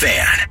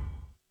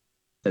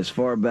As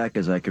far back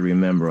as I can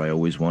remember, I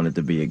always wanted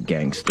to be a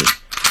gangster.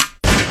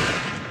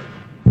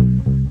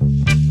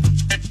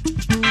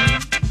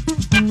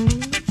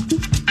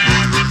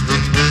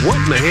 What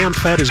in the ham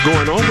fat is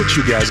going on with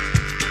you guys?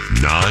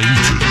 9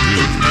 to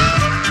noon.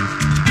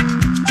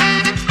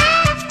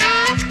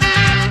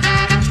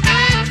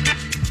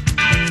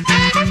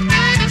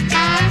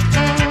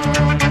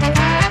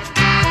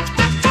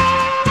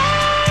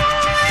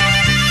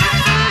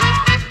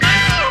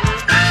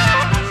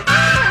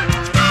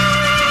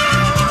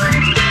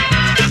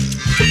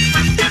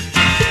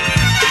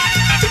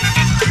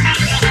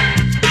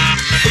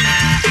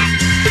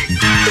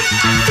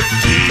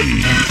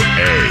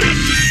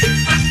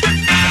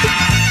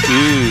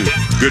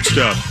 Good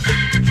stuff.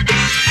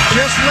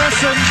 Just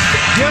listen.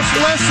 Just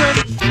listen.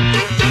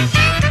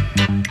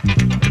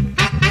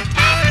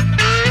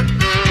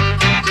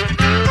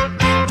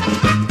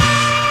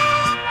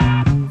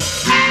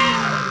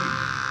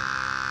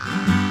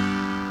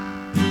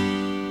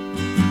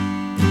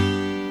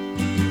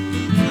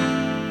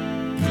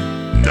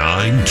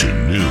 Nine to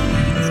noon.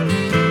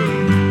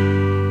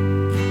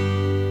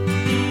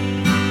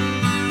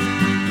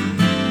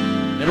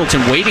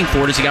 Middleton waiting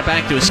for it as he got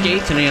back to his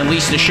skates, and he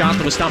unleashed a shot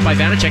that was stopped by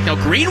Vanacek. Now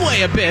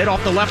Greenway a bit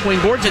off the left wing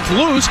boards. It's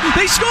loose.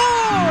 They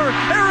score!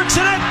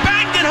 Eriksson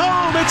banged it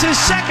home. It's his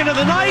second of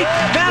the night.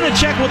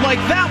 Vanacek would like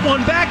that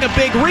one back. A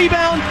big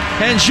rebound.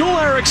 And Joel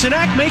Eriksson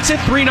makes it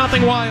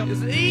 3-0 Wild.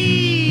 It's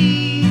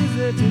easy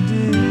to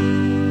do.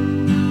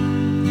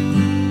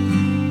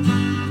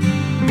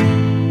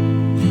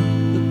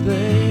 The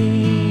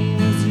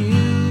things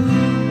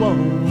you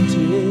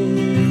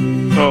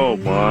wanted. Oh,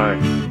 my.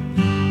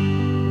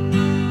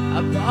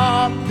 I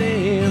bought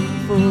them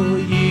for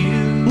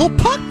you. Little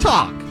puck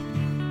talk.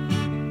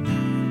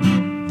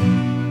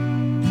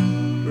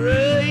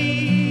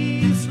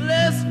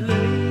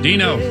 Gracelessly.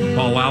 Dino,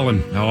 Paul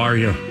Allen, how are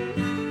you?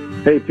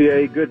 Hey,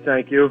 PA, good,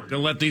 thank you.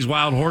 Gonna let these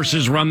wild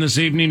horses run this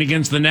evening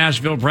against the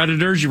Nashville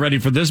Predators. You ready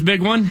for this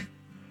big one?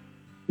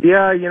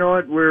 Yeah, you know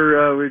what?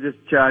 We're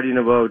just chatting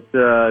about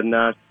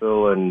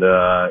Nashville and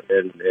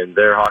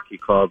their hockey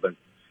club and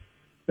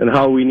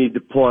how we need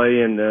to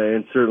play, and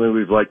certainly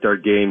we've liked our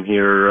game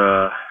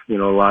here.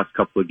 Last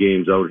couple of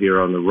games out here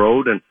on the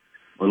road, and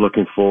we're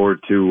looking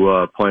forward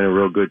to playing a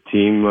real good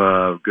team.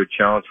 Good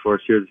challenge for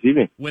us here this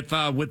evening. With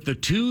the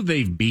two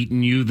they've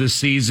beaten you this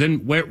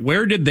season,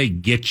 where did they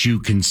get you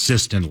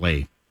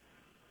consistently?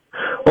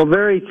 Well,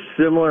 very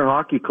similar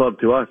hockey club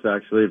to us,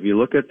 actually. If you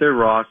look at their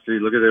roster, you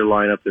look at their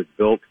lineup, they're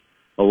built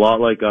a lot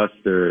like us.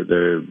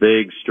 They're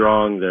big,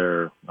 strong.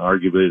 They're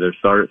arguably their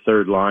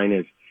third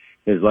line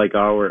is like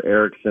our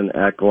Eriksson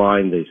Ek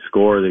line. They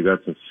score. They've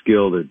got some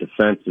skill. Their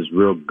defense is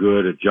real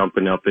good at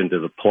jumping up into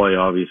the play,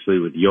 obviously,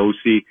 with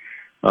Yossi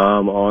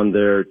on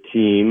their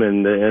team.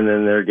 And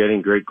then they're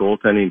getting great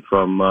goaltending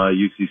from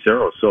UC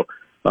Cerro. So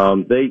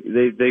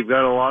they've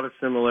got a lot of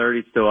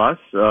similarities to us.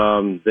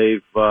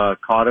 They've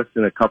caught us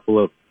in a couple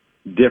of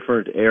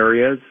different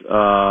areas,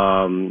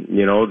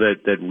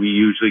 that we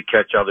usually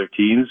catch other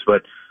teams.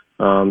 But,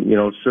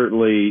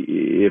 certainly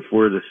if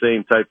we're the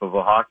same type of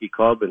a hockey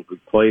club and we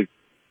play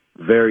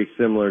very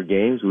similar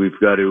games, we've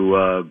got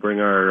to bring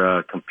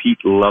our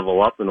compete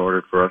level up in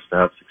order for us to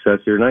have success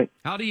here tonight.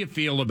 How do you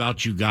feel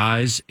about you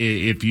guys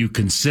if you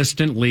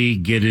consistently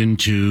get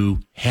into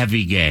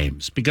heavy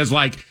games? Because,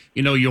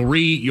 you'll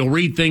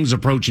read things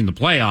approaching the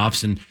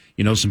playoffs, and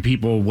some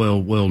people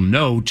will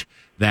note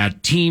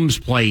that teams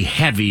play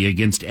heavy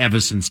against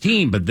Evason's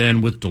team, but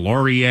then with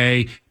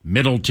Delorier,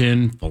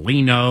 Middleton,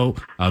 Foligno,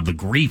 the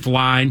Grief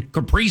line,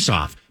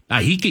 Kaprizov,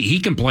 he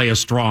can play a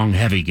strong,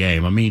 heavy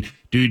game. I mean,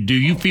 do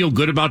you feel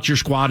good about your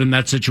squad in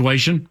that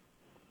situation?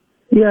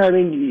 Yeah, I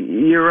mean,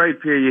 you're right,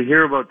 Pierre. You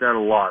hear about that a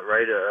lot,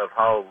 right? Of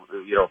how,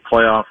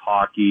 playoff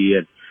hockey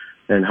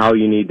and how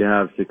you need to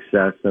have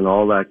success and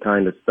all that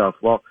kind of stuff.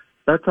 Well,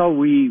 that's how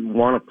we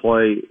want to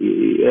play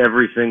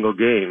every single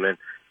game.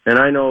 And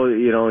I know,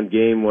 in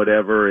game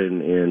whatever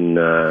in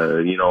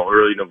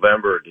early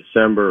November or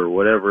December or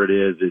whatever it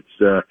is,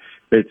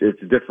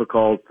 it's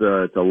difficult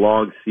to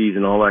log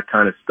season, all that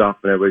kind of stuff,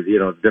 and everybody,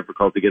 it's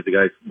difficult to get the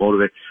guys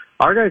motivated.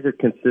 Our guys are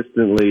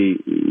consistently,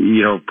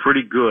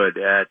 pretty good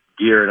at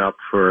gearing up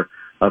for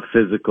a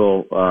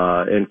physical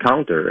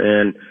encounter,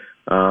 and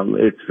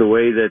it's the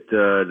way that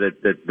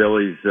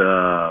Billy's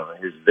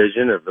his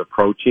vision of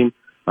approaching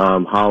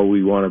how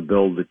we want to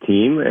build the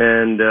team,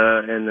 and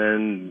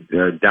then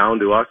down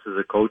to us as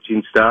a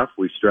coaching staff,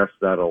 we stress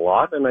that a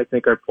lot, and I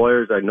think our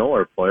players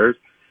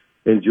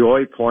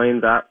enjoy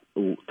playing that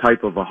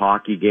type of a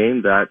hockey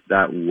game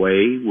that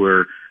way.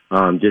 We're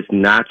just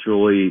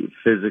naturally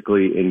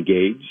physically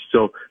engaged.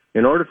 So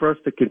in order for us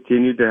to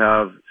continue to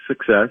have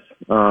success,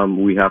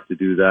 we have to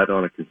do that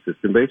on a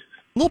consistent basis.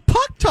 Little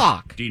puck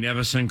talk. Dean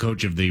Evason,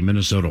 coach of the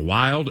Minnesota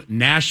Wild.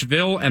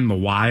 Nashville and the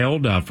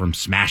Wild from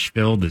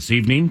Smashville this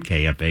evening.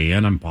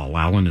 KFAN. I'm Paul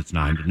Allen. It's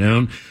 9 to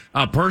noon.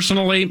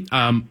 Personally,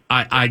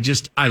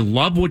 I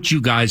love what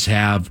you guys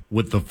have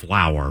with the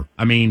Flower.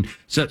 I mean,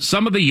 so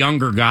some of the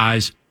younger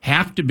guys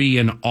have to be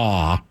in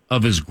awe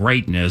of his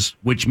greatness,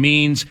 which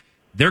means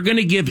they're going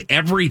to give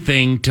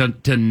everything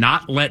to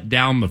not let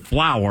down the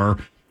flower,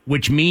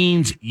 which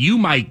means you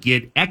might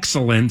get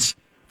excellence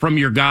from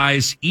your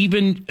guys,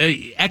 even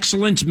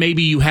excellence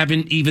maybe you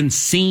haven't even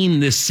seen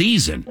this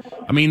season.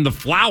 I mean, the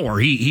flower,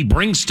 he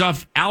brings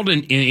stuff out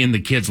in the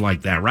kids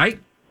like that, right?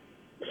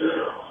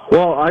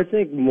 Well, I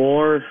think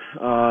more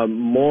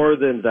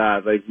than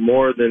that, like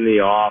more than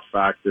the off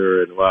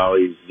factor and, well,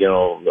 he's,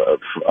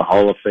 a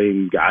Hall of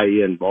Fame guy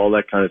and all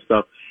that kind of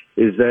stuff,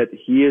 is that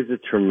he is a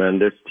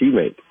tremendous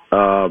teammate.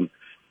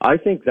 I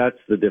think that's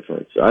the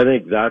difference. I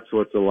think that's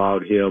what's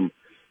allowed him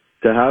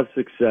to have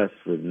success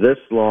for this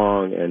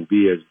long and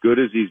be as good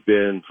as he's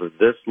been for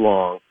this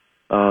long,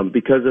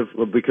 because of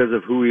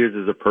who he is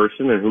as a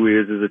person and who he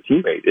is as a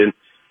teammate.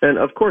 And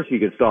of course he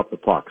can stop the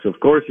pucks. Of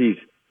course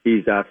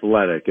he's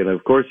athletic, and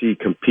of course he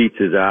competes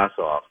his ass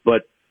off.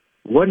 But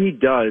what he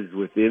does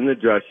within the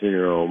dressing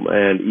room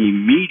and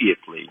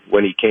immediately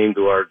when he came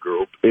to our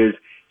group is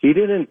he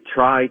didn't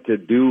try to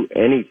do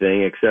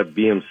anything except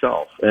be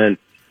himself. And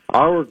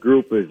our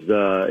group is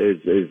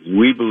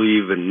we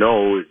believe and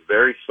know is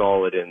very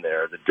solid in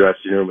there. The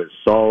dressing room is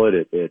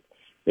solid.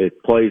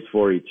 It plays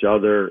for each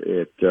other.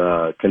 It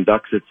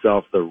conducts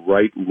itself the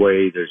right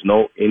way. There's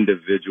no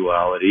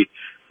individuality.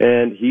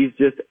 And he's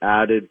just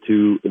added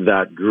to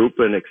that group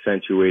and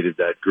accentuated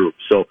that group.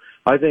 So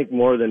I think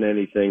more than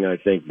anything, I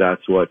think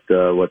that's what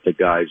the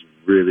guys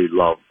really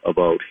love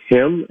about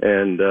him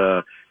and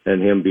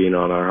him being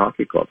on our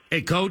hockey club.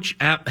 Hey, Coach,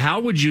 how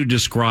would you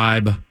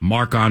describe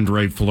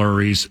Marc-Andre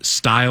Fleury's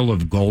style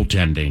of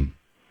goaltending?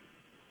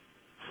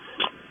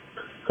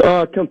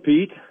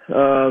 Compete.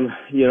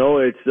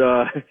 It's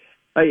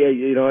I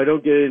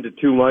don't get into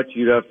too much.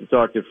 You'd have to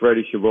talk to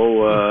Freddie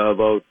Chabot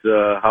about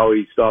how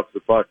he stops the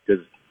puck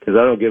because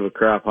I don't give a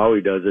crap how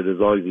he does it as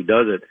long as he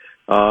does it.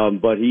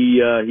 But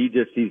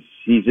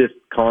he's just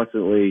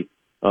constantly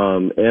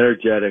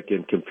energetic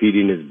and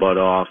competing his butt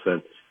off,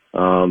 and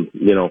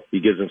he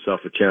gives himself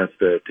a chance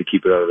to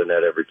keep it out of the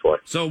net every play.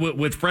 So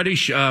with Freddie,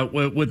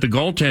 with the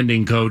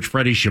goaltending coach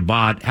Freddie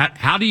Chabot,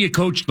 how do you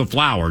coach the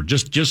flower?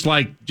 Just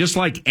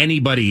like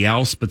anybody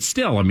else, but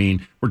still, I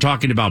mean, we're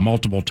talking about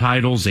multiple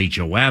titles,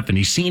 HOF, and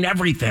he's seen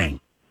everything.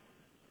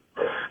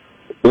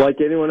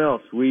 Like anyone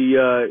else, we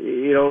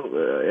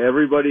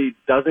everybody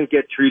doesn't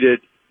get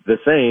treated the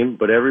same,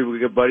 but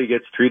everybody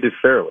gets treated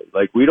fairly.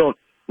 Like we don't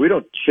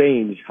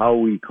change how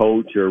we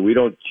coach, or we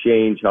don't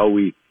change how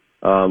we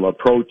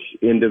approach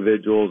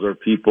individuals or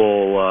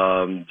people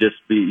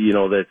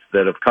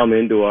that have come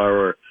into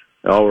our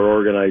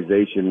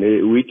organization.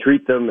 We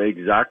treat them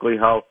exactly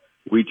how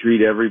we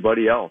treat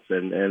everybody else,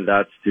 and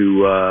that's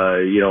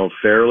to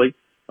fairly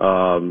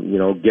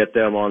get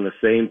them on the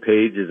same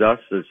page as us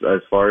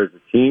as far as the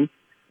team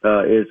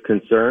is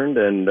concerned,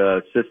 and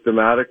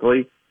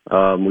systematically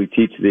we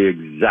teach the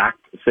exact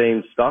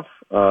same stuff.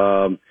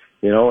 And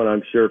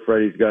I'm sure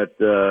Freddie's got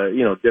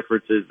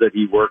differences that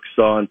he works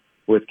on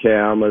with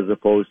Cam as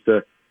opposed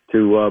to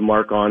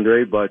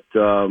Marc-Andre, but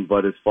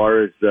as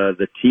far as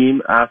the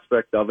team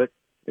aspect of it,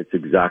 it's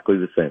exactly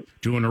the same.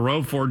 2 in a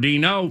row for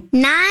Dino.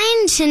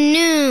 9 to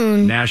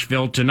noon.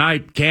 Nashville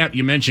tonight. Cam,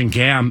 you mentioned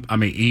Cam. I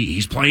mean,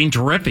 he's playing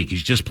terrific.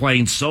 He's just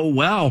playing so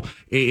well.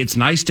 It's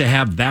nice to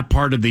have that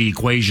part of the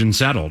equation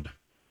settled.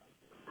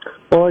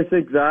 Well, I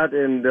think that,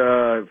 and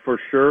for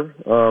sure,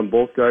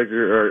 both guys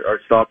are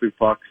stopping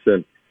pucks,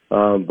 and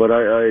but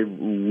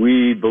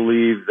we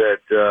believe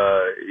that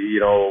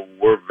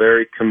we're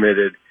very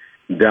committed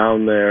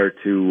down there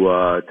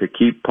to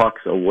keep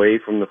pucks away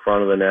from the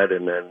front of the net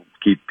and then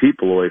keep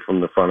people away from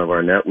the front of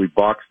our net. We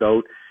boxed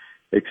out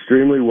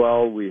extremely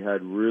well. We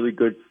had really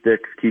good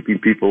sticks keeping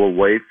people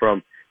away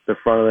from the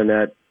front of the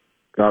net,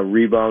 got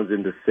rebounds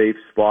into safe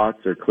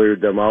spots or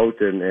cleared them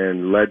out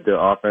and led to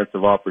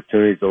offensive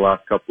opportunities the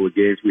last couple of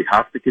games. We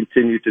have to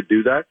continue to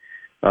do that,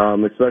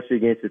 especially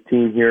against a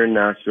team here in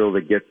Nashville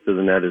that gets to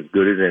the net as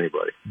good as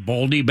anybody.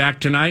 Boldy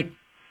back tonight?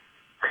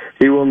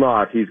 He will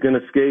not. He's going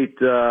to skate.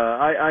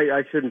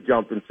 I shouldn't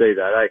jump and say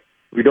that.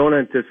 We don't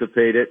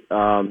anticipate it.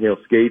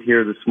 He'll skate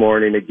here this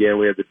morning again.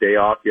 We had the day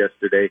off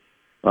yesterday,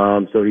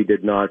 so he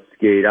did not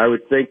skate. I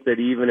would think that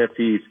even if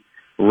he's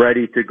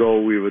ready to go,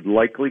 we would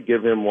likely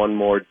give him one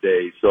more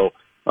day. So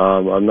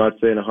I'm not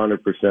saying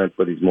 100%,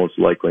 but he's most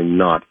likely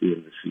not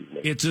in this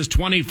evening. It's his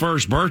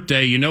 21st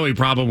birthday. You know he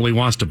probably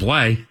wants to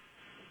play.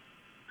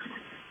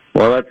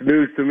 Well, that's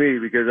news to me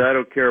because I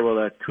don't care about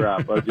that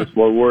crap. I'm just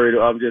worried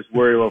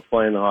about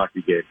playing the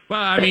hockey game.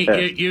 Well, I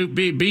mean,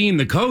 being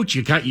the coach,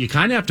 you kind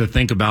of have to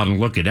think about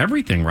and look at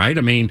everything, right? I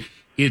mean,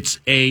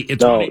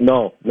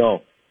 No,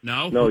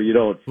 you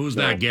don't. Who's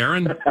that,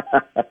 Garen?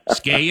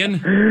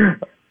 Skayan?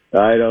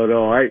 I don't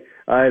know.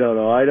 I don't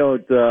know. I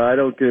don't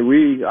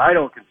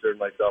concern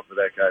myself with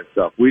that kind of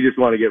stuff. We just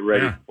want to get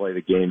ready to play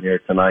the game here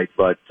tonight.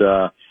 But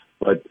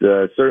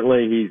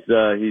certainly he's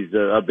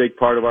a big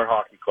part of our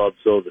hockey club.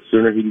 So the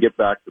sooner he can get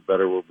back, the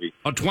better we'll be.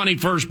 A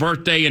 21st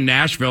birthday in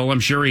Nashville.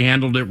 I'm sure he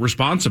handled it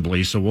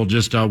responsibly. So we'll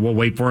just we'll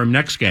wait for him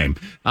next game.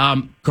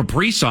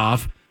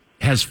 Kaprizov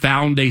has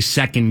found a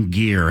second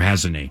gear,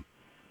 hasn't he?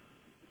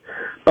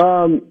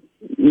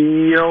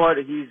 You know what?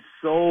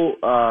 so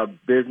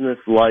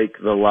business-like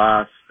the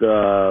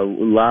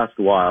last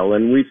while,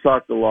 and we've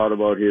talked a lot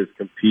about his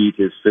compete,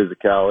 his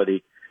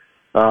physicality,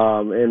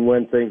 and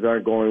when things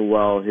aren't going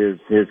well,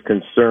 his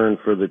concern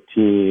for the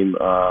team,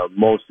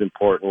 most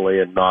importantly,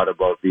 and not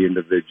about the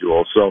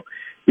individual. So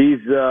he's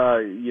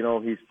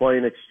he's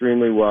playing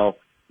extremely well.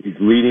 He's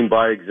leading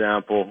by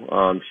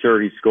example.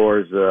 Sure, he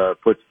scores,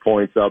 puts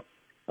points up,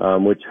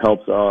 which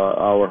helps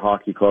our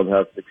hockey club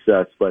have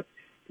success, but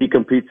he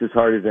competes as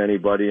hard as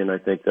anybody, and I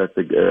think that's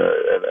an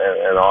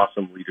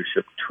awesome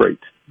leadership trait.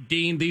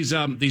 Dean, these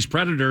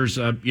Predators,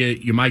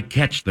 you might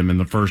catch them in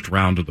the first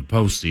round of the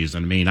postseason. I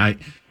mean,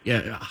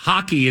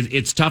 hockey,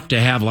 it's tough to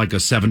have like a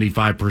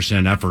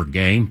 75% effort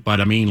game,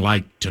 but I mean,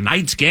 like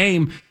tonight's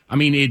game, I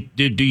mean,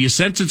 do you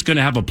sense it's going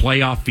to have a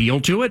playoff feel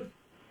to it?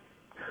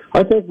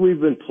 I think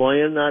we've been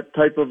playing that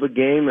type of a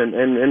game,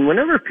 and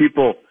whenever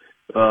people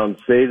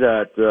say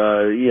that,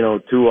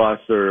 to us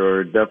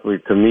or definitely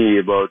to me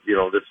about,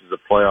 this is a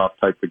playoff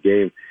type of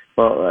game.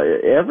 Well,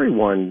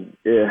 everyone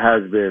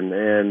has been,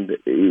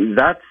 and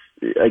that's,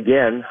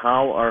 again,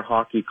 how our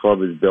hockey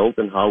club is built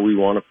and how we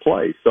want to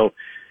play. So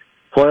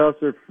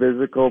playoffs are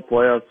physical,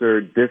 playoffs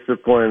are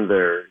disciplined,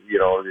 they're,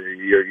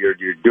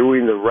 you're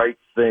doing the right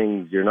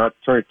things, you're not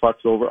turning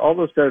pucks over, all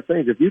those kind of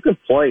things. If you can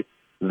play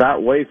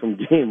that way from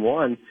game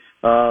one,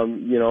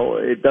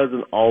 it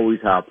doesn't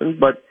always happen,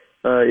 but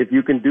if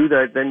you can do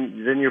that,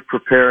 then you're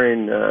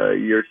preparing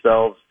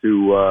yourselves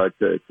to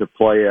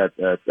play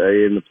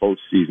in the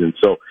postseason.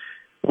 So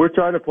we're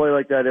trying to play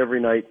like that every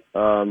night.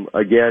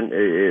 Again,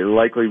 it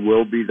likely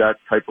will be that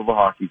type of a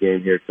hockey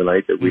game here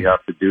tonight that we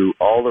have to do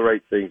all the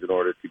right things in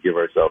order to give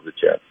ourselves a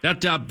chance.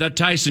 That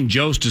Tyson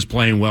Jost is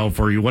playing well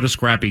for you. What a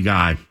scrappy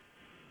guy.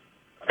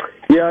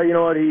 Yeah, you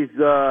know what? He's.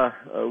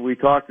 We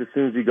talked as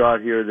soon as he got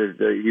here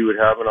that he would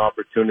have an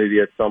opportunity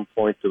at some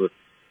point to.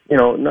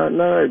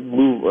 Not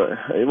move.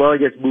 I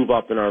guess move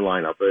up in our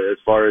lineup as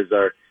far as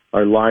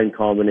our line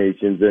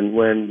combinations. And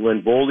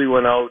when Boldy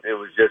went out, it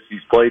was just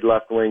he's played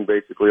left wing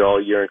basically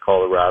all year in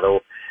Colorado,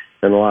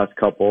 in the last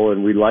couple,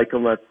 and we like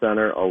him at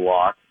center a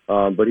lot.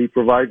 But he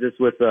provides us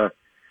with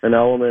an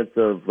element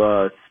of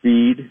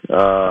speed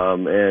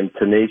and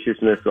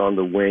tenaciousness on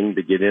the wing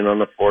to get in on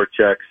the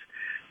forechecks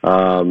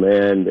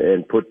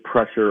and put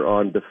pressure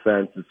on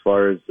defense as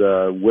far as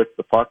with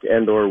the puck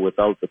and or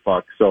without the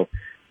puck. So.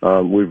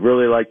 We've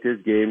really liked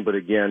his game, but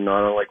again,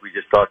 not unlike we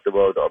just talked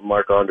about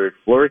Marc-Andre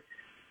Fleury,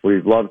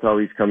 we've loved how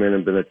he's come in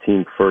and been a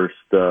team first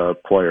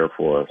player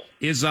for us.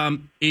 Is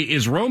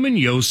Roman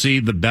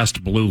Josi the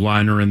best blue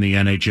liner in the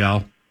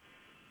NHL?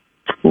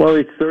 Well,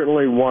 he's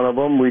certainly one of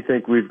them. We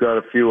think we've got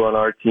a few on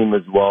our team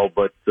as well,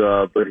 but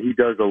he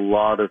does a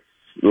lot of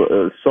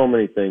so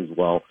many things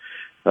well.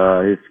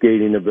 His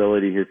skating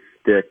ability, his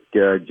stick,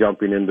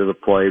 jumping into the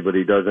play, but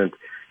he doesn't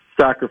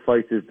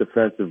sacrifice his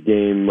defensive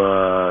game,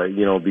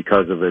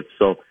 because of it.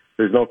 So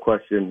there's no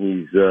question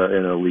he's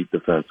an elite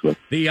defenseman.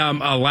 The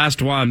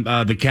last one,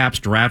 the Caps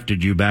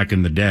drafted you back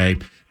in the day.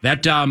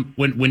 That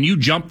when you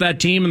jumped that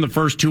team in the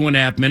first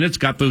 2.5 minutes,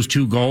 got those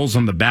 2 goals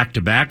on the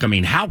back-to-back. I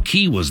mean, how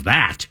key was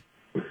that?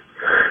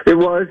 It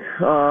was.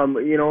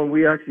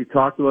 We actually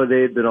talked about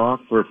they had been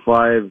off for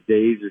 5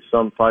 days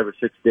or 5 or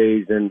 6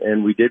 days,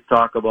 and we did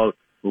talk about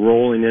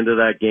rolling into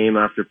that game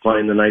after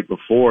playing the night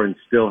before and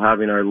still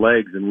having our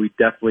legs, and we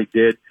definitely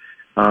did.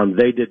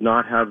 They did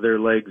not have their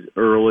legs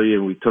early,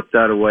 and we took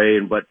that away.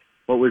 But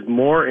what was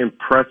more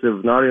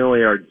impressive, not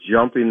only our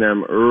jumping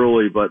them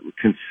early, but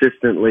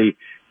consistently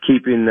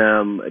keeping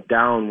them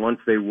down once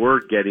they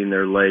were getting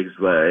their legs.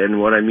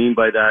 And what I mean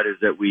by that is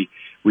that we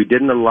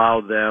didn't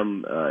allow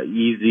them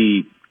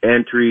easy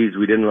entries.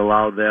 We didn't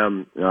allow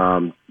them,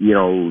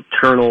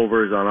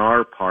 turnovers on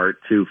our part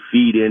to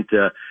feed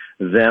into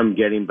them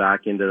getting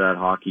back into that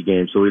hockey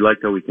game. So we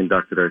liked how we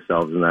conducted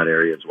ourselves in that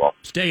area as well.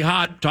 Stay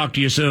hot. Talk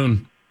to you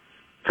soon.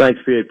 Thanks,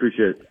 P.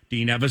 Appreciate it.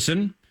 Dean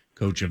Evason,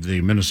 coach of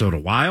the Minnesota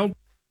Wild.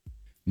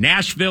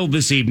 Nashville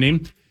this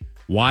evening.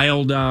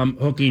 Wild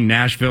hooking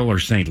Nashville or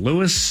St.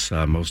 Louis,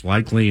 most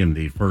likely in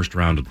the first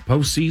round of the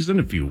postseason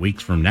a few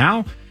weeks from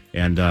now.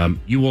 And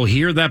you will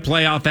hear that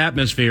playoff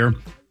atmosphere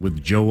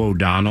with Joe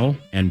O'Donnell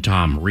and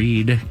Tom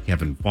Reed,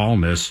 Kevin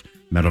Fallness,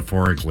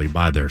 metaphorically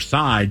by their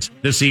sides.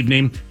 This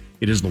evening,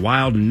 it is the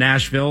Wild in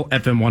Nashville,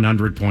 FM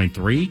 100.3,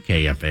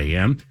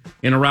 KFAM.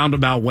 In a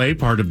roundabout way,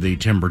 part of the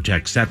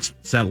TimberTech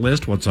set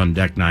list. What's on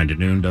deck 9 to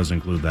noon does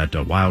include that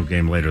Wild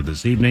game later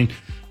this evening.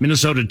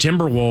 Minnesota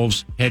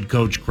Timberwolves head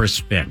coach Chris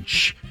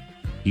Finch.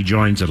 He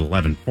joins at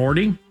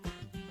 11:40.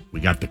 We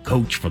got the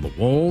coach for the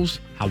Wolves,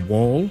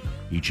 Howell,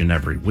 each and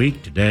every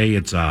week. Today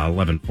it's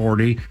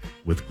 11:40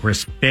 with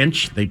Chris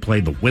Finch. They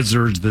play the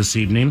Wizards this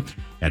evening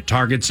at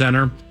Target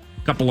Center.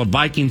 Couple of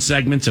Viking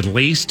segments at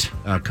least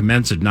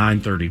commence at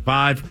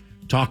 9:35.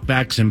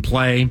 Talkbacks in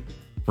play.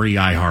 Free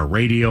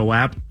iHeartRadio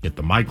app. Hit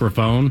the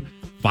microphone.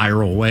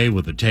 Fire away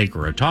with a take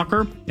or a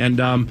talker. And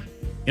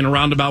in a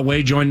roundabout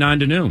way, join 9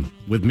 to noon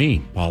with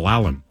me, Paul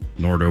Allen.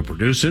 Nordo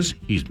produces.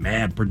 He's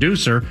mad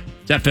producer.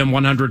 It's FM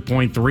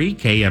 100.3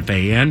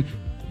 KFAN.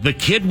 The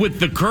kid with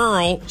the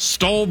curl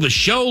stole the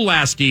show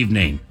last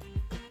evening.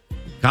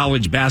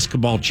 College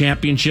Basketball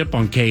Championship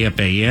on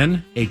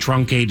KFAN, a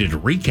truncated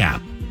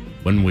recap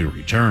when we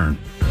return.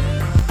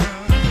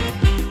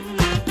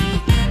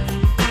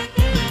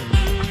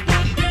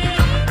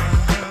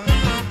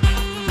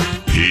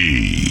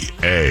 P-A-N,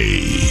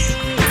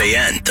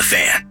 The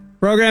Fan.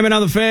 Programming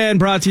on The Fan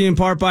brought to you in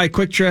part by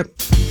Quick Trip.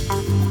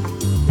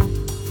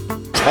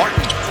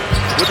 Martin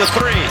with the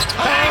three.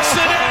 Banks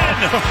it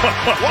in.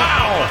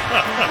 Wow.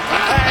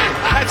 Hey,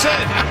 that's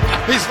it.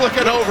 He's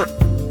looking over.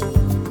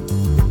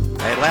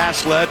 They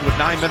last led with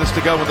 9 minutes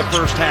to go in the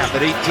first half at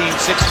 18-16.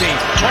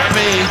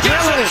 Remy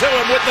gets it to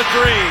him with the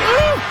three.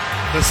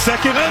 The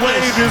second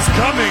wave is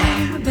coming.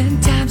 There have been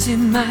times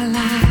in my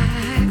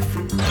life.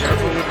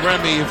 Careful with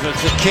Remy if it's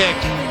a kick.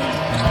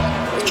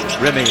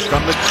 Remy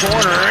from the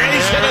corner.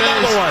 He's hit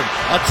another one.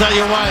 I'll tell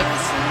you what,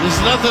 there's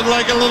nothing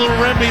like a little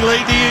Remy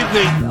late in the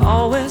evening.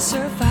 Always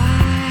survive.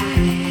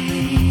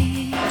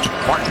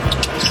 Martin.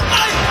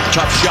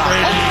 Tough shot.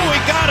 Oh, he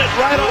got it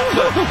right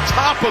off the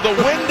top of the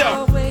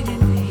window.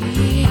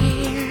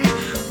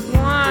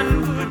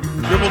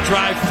 Dribble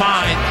drive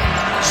fine.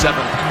 7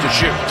 to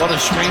shoot. What a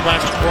screen by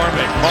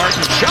McCormick.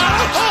 Martin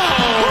shot.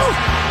 Oh!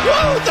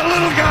 Woo, the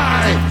little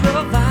guy.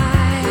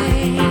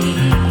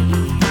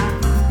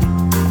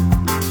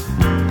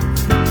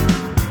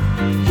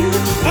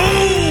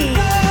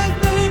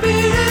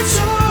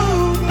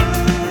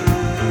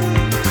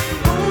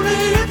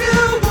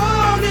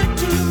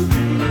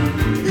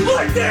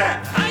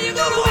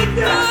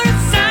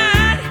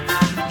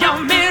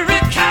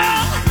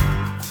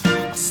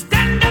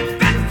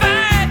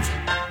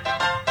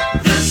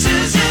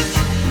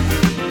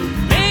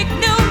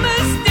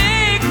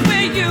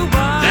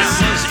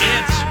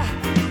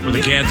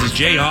 Kansas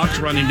Jayhawks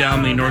running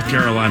down the North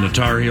Carolina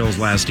Tar Heels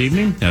last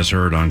evening, as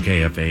heard on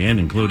KFAN,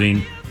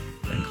 including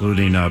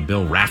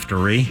Bill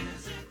Raftery.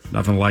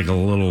 Nothing like a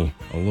little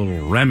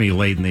Remy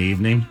late in the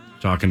evening,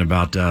 talking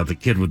about the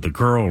kid with the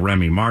curl,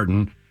 Remy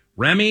Martin.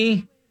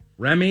 Remy,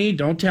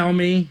 don't tell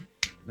me.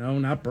 No,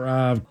 not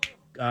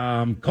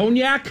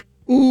cognac.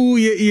 Ooh,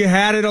 you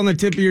had it on the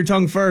tip of your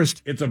tongue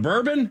first. It's a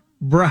bourbon.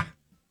 Cognac.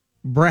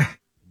 Brand.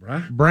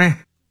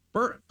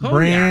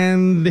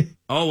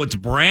 Oh, it's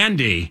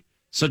brandy.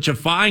 Such a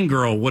fine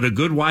girl. What a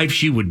good wife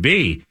she would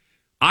be.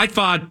 I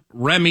thought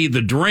Remy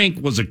the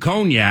drink was a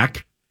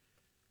cognac,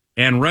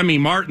 and Remy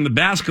Martin, the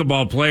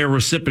basketball player,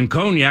 was sipping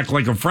cognac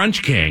like a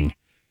French king.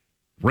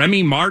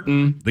 Remy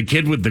Martin, the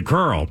kid with the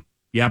curl.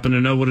 You happen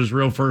to know what his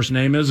real first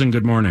name is? And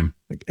good morning.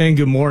 And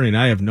good morning.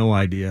 I have no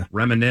idea.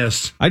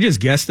 Reminisce. I just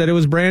guessed that it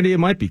was brandy. It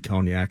might be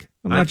cognac.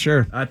 I'm not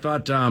sure. I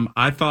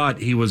thought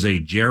he was a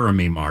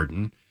Jeremy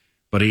Martin,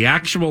 but he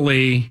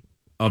actually,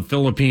 of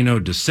Filipino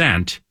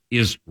descent,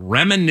 is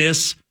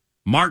Reminisce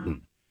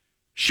Martin.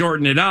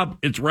 Shorten it up,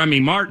 it's Remy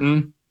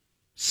Martin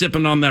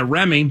sipping on that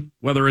Remy,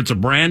 whether it's a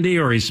brandy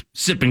or he's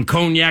sipping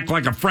cognac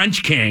like a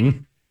French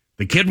king.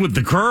 The kid with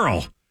the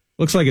curl.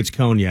 Looks like it's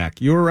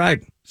cognac. You were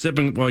right.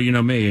 Sipping, well, you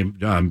know me,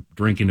 I'm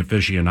drinking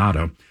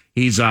aficionado.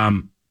 He's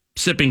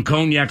sipping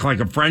cognac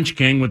like a French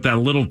king with that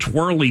little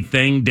twirly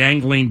thing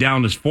dangling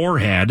down his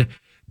forehead,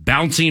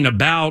 bouncing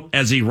about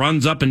as he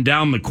runs up and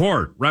down the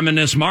court.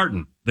 Reminisce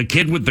Martin, the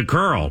kid with the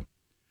curl.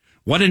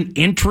 What an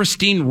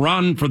interesting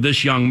run for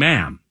this young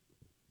man.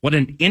 What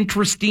an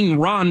interesting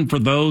run for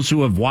those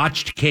who have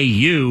watched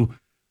KU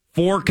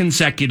 4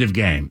 consecutive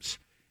games.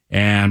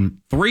 And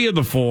 3 of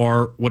the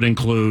 4 would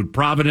include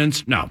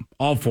Providence. No,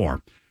 all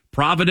 4.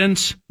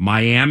 Providence,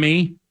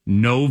 Miami,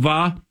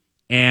 Nova,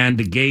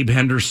 and Gabe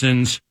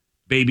Henderson's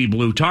Baby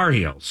Blue Tar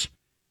Heels.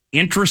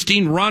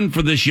 Interesting run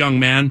for this young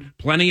man.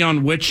 Plenty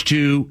on which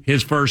to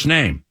his first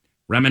name.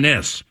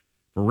 Reminisce.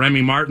 For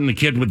Remy Martin, the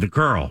kid with the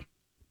curl.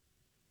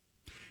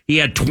 He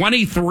had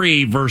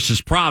 23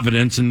 versus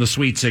Providence in the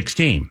Sweet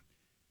 16.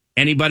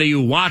 Anybody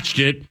who watched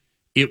it,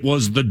 it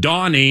was the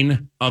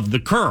dawning of the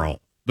curl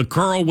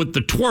with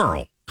the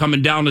twirl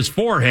coming down his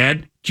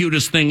forehead.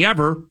 Cutest thing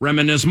ever,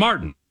 Reminisce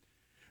Martin.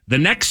 The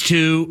next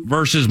 2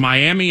 versus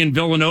Miami and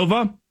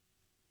Villanova,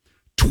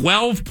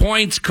 12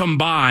 points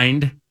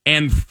combined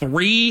and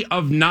 3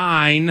 of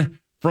 9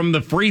 from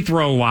the free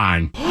throw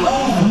line.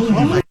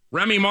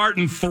 Remy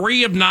Martin,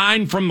 3 of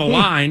 9 from the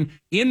line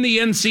in the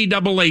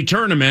NCAA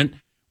tournament.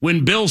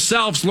 When Bill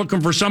Self's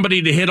looking for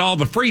somebody to hit all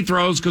the free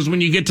throws, because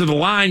when you get to the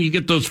line, you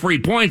get those free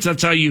points.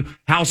 That's how you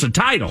house a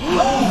title.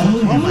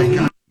 Oh my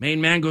God. Main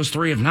man goes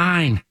 3 of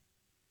 9.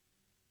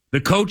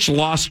 The coach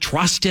lost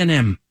trust in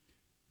him.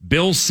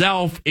 Bill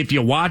Self, if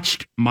you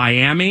watched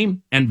Miami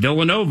and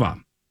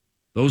Villanova,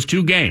 those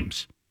 2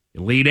 games,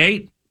 Elite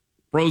 8,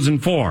 Frozen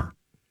 4,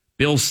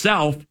 Bill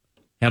Self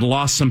had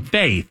lost some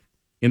faith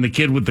in the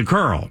kid with the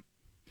curl.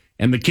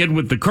 And the kid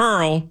with the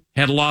curl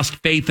had lost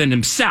faith in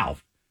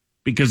himself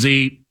because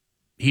he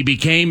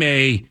became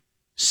a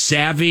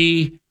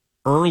savvy,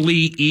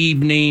 early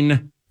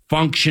evening,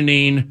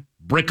 functioning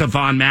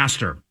brickathon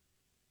master.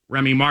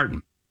 Remy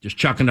Martin, just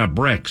chucking up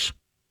bricks.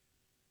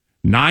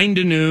 9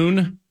 to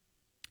noon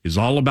is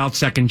all about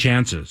second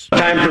chances.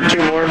 Time for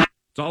 2 more.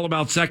 It's all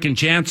about second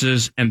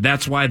chances, and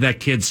that's why that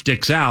kid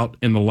sticks out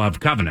in the Love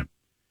Covenant.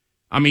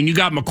 I mean, you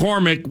got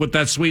McCormick with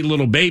that sweet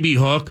little baby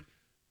hook.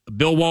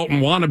 Bill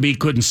Walton wannabe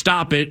couldn't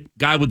stop it.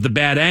 Guy with the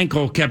bad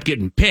ankle kept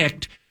getting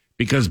picked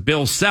because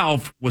Bill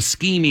Self was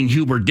scheming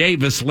Hubert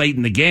Davis late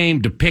in the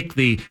game to pick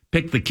the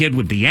kid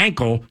with the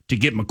ankle to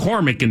get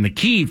McCormick in the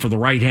key for the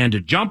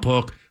right-handed jump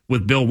hook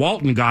with Bill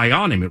Walton guy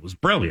on him. It was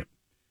brilliant.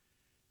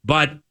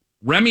 But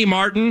Remy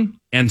Martin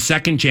and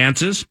second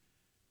chances,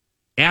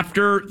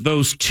 after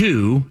those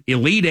two,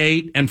 Elite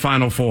Eight and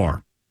Final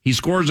Four, he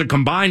scores a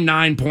combined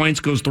 9 points,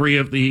 goes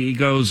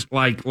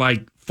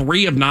like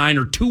 3 of 9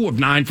 or 2 of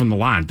 9 from the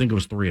line. I think it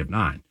was 3 of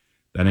 9.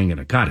 That ain't going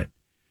to cut it.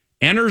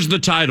 Enters the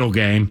title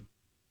game.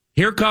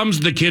 Here comes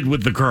the kid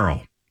with the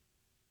curl.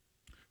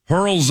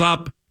 Hurls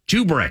up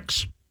 2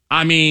 bricks.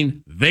 I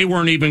mean, they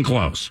weren't even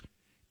close.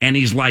 And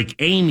he's like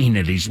aiming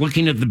it. He's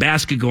looking at the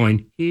basket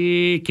going,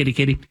 hey, kitty,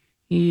 kitty.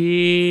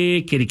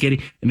 Yeah, kitty,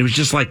 kitty. And it was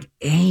just like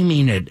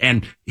aiming it.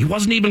 And he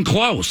wasn't even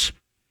close.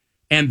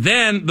 And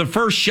then the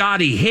first shot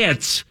he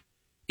hits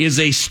is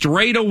a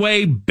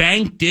straightaway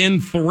banked in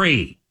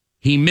 3.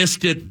 He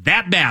missed it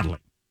that badly.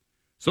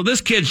 So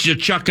this kid's just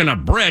chucking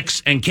up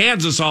bricks. And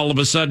Kansas, all of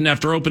a sudden,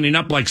 after opening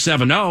up like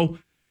 7-0,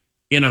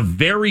 in a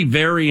very,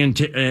 very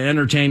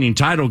entertaining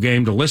title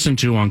game to listen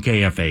to on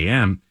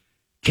KFAM,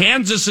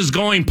 Kansas is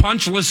going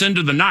punchless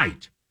into the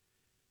night.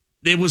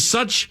 It was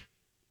such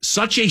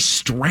a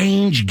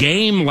strange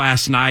game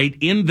last night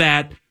in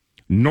that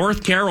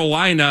North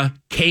Carolina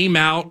came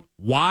out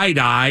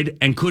wide-eyed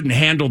and couldn't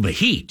handle the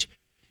heat.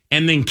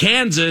 And then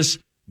Kansas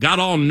got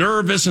all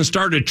nervous and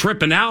started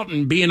tripping out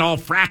and being all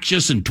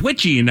fractious and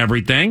twitchy and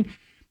everything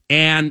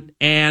and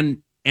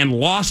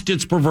lost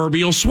its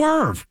proverbial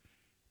swerve.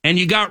 And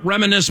you got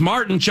Reminisce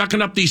Martin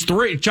chucking up these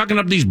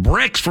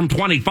bricks from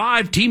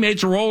 25.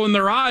 Teammates are rolling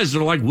their eyes.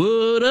 They're like,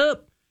 what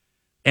up?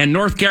 And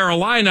North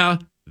Carolina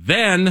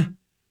then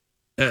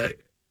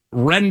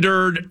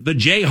rendered the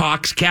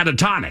Jayhawks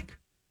catatonic.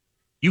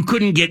 You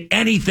couldn't get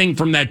anything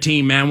from that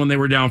team, man, when they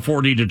were down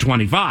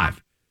 40-25.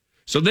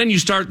 So then you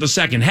start the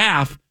second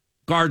half,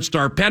 guards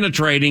start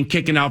penetrating,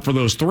 kicking out for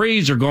those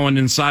threes or going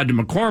inside to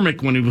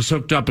McCormick when he was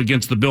hooked up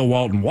against the Bill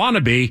Walton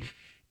wannabe,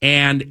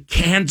 and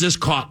Kansas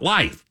caught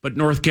life. But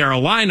North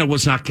Carolina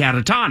was not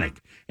catatonic.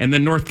 And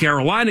then North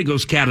Carolina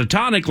goes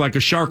catatonic like a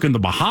shark in the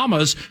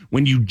Bahamas.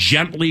 When you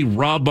gently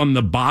rub on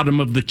the bottom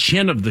of the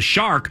chin of the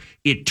shark,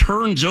 it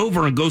turns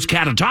over and goes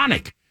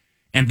catatonic.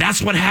 And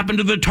that's what happened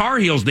to the Tar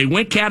Heels. They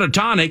went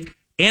catatonic,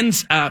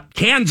 and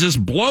Kansas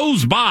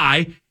blows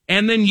by,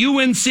 and then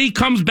UNC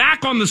comes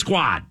back on the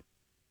squad.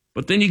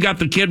 But then you got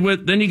the kid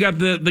with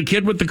the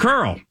kid with the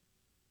curl.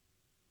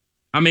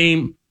 I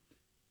mean,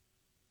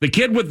 the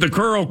kid with the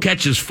curl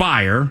catches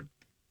fire,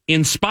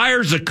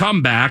 inspires a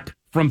comeback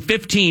from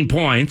 15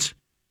 points.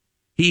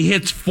 He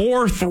hits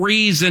 4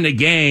 threes in a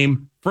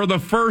game for the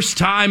first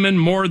time in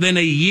more than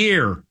a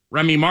year.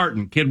 Remy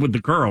Martin, kid with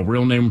the curl,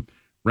 real name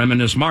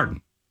Reminisce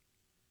Martin.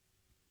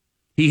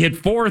 He hit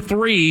 4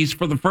 threes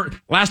for the first.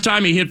 Last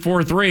time he hit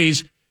 4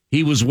 threes,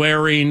 he was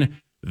wearing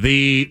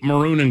the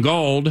maroon and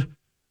gold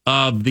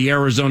of the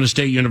Arizona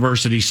State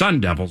University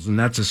Sun Devils, and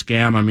that's a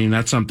scam. I mean,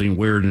 that's something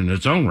weird in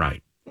its own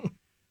right.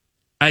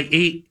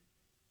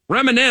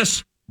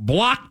 Reminisce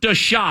blocked a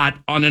shot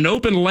on an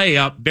open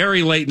layup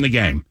very late in the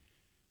game.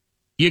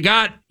 You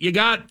got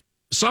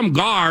some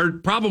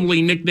guard,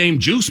 probably nicknamed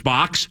Juice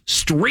Box,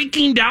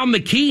 streaking down the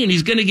key, and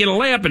he's going to get a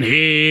layup, and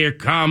here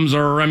comes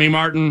Remy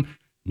Martin,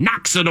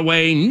 knocks it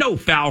away, no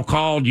foul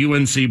called,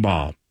 UNC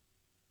ball.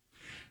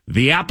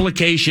 The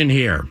application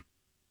here,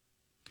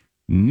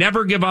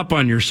 never give up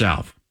on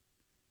yourself.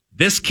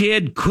 This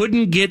kid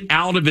couldn't get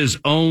out of his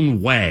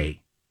own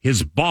way.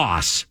 His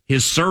boss,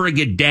 his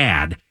surrogate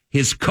dad,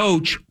 his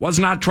coach was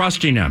not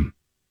trusting him.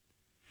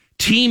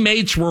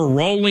 Teammates were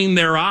rolling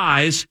their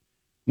eyes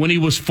when he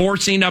was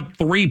forcing up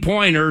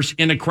 3-pointers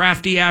in a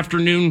crafty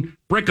afternoon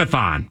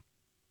brickathon.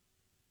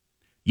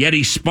 Yet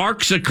he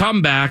sparks a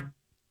comeback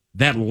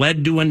that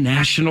led to a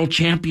national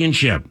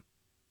championship.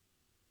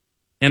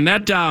 And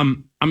that,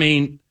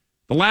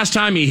 the last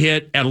time he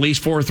hit at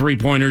least 4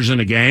 3-pointers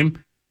in a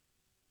game,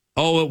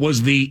 it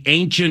was the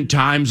ancient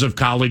times of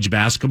college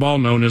basketball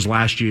known as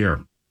last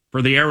year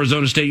for the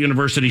Arizona State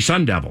University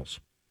Sun Devils.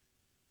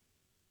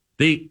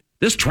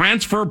 This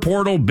transfer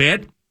portal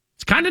bit,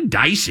 it's kind of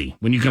dicey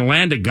when you can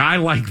land a guy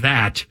like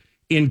that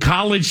in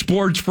college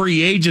sports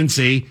free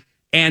agency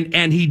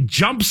and he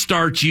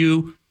jumpstarts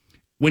you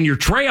when you're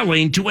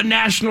trailing to a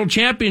national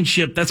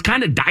championship. That's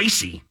kind of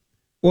dicey.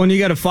 Well, and you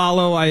got to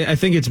follow, I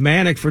think it's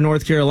Manic for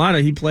North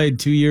Carolina. He played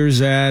 2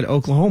 years at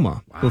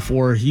Oklahoma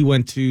before he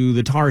went to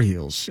the Tar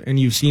Heels. And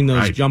you've seen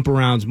those jump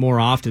arounds more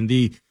often.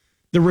 The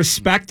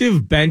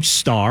respective bench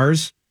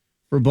stars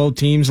for both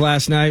teams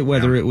last night,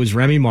 whether it was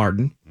Remy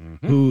Martin,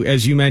 who,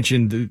 as you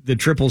mentioned, the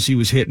triples he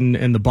was hitting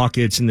and the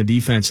buckets and the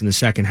defense in the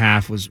second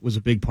half was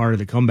a big part of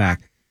the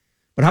comeback.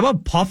 But how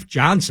about Puff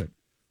Johnson?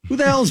 Who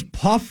the hell is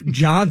Puff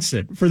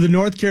Johnson for the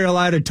North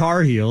Carolina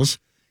Tar Heels?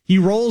 He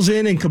rolls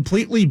in and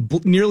completely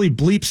nearly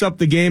bleeps up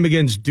the game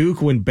against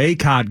Duke when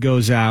Baycott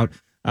goes out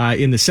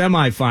in the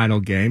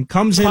semifinal game.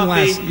 Comes in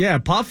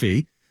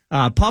Puffy.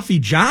 Puffy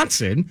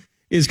Johnson.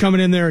 is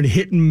coming in there and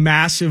hitting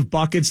massive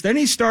buckets. Then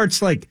he starts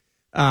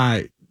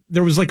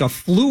there was like a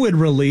fluid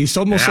release,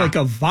 almost like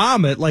a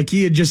vomit, like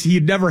he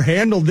had never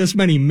handled this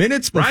many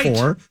minutes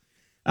before.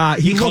 Right.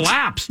 He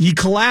collapsed. He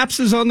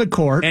collapses on the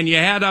court. And you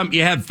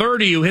had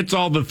 30 who hits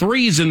all the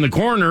threes in the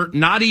corner,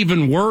 not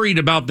even worried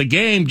about the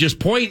game, just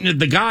pointing at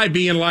the guy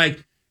being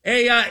like,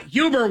 hey,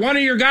 Huber, one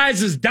of your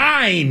guys is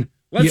dying.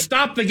 Let's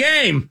stop the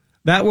game.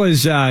 That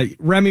was,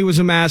 Remy was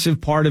a massive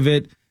part of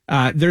it.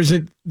 There's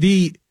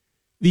the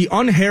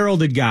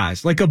unheralded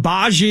guys, like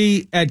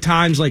Abaji at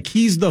times, like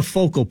he's the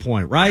focal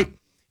point, right? Yeah.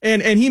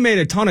 And he made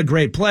a ton of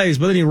great plays,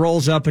 but then he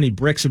rolls up and he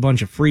bricks a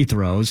bunch of free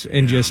throws.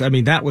 And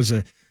that was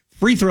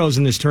free throws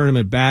in this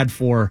tournament bad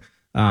for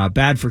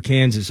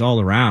Kansas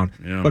all around.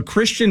 Yeah. But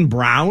Christian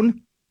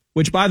Braun,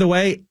 which, by the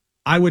way,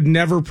 I would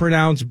never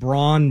pronounce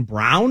Braun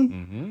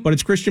Brown, but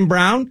it's Christian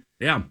Braun.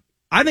 Yeah.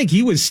 I think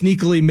he was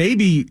sneakily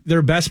maybe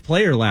their best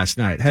player last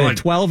night. Had a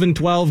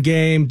 12-12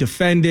 game,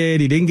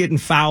 defended. He didn't get in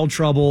foul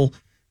trouble.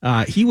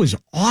 He was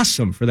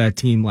awesome for that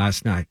team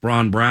last night.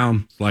 Braun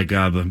Brown, like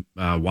the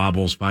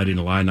Wobbles fighting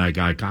Illini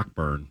guy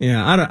Cockburn.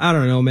 Yeah, I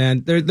don't know,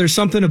 man. There's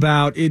something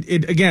about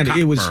it. Again,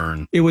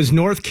 Cockburn. It was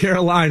North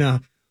Carolina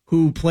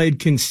who played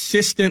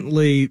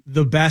consistently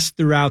the best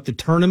throughout the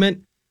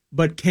tournament,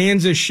 but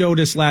Kansas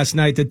showed us last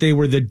night that they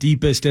were the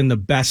deepest and the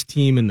best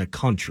team in the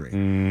country.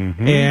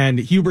 Mm-hmm. And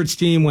Hubert's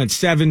team went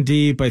 7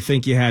 deep. I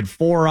think you had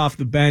 4 off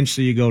the bench,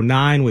 so you go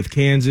 9 with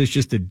Kansas.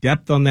 Just the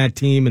depth on that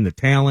team and the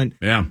talent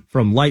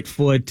from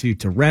Lightfoot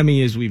to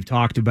Remy, as we've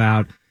talked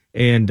about.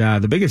 And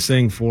the biggest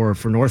thing for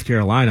North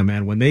Carolina,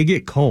 man, when they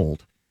get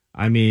cold,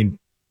 I mean,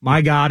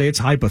 my God, it's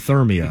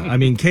hypothermia. I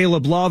mean,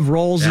 Caleb Love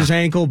rolls his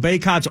ankle.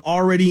 Baycott's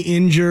already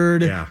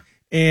injured. Yeah.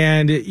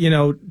 And,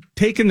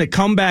 taking the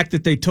comeback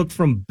that they took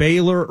from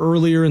Baylor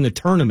earlier in the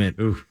tournament,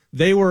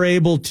 they were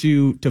able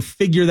to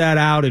figure that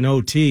out in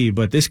OT.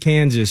 But this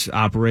Kansas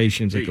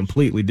operation's a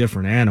completely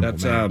different animal.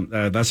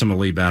 That's some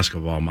elite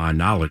basketball mind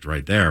knowledge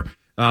right there.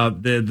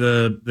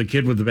 The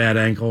kid with the bad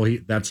ankle,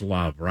 that's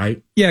Love,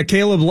 right? Yeah,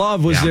 Caleb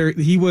Love was there.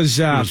 He was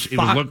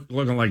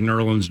looking like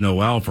Nerlens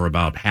Noel for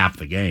about half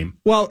the game.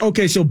 Well,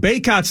 okay, so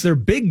Baycott's their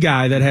big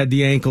guy that had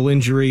the ankle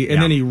injury,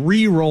 and then he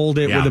re-rolled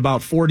it with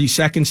about 40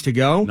 seconds to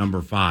go.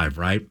 Number 5,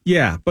 right?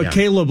 Yeah, but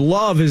Caleb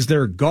Love is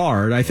their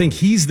guard. I think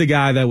he's the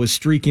guy that was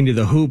streaking to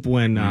the hoop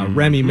when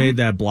Remy made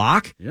that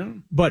block. Yeah.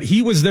 But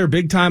he was their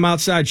big-time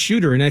outside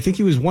shooter, and I think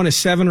he was 1 of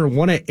 7 or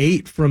 1 of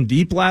 8 from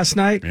deep last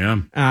night.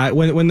 Yeah.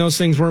 When those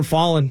things weren't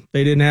falling,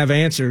 they didn't have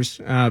answers.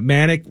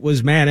 Manic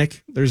was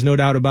manic. There's no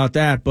doubt about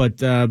that.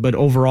 But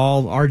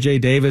overall, R.J.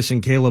 Davis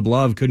and Caleb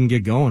Love couldn't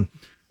get going.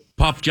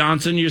 Puff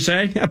Johnson, you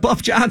say? Yeah,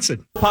 Puff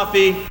Johnson.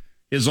 Puffy.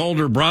 His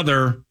older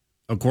brother,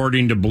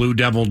 according to Blue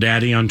Devil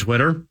Daddy on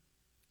Twitter,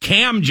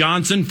 Cam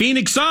Johnson,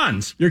 Phoenix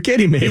Suns. You're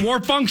kidding me. He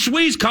wore Feng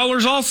Shui's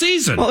colors all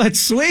season. Well, that's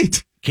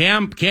sweet.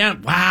 Cam,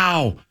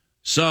 wow.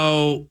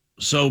 So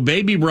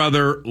baby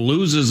brother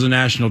loses a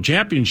national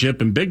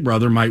championship, and big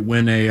brother might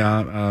win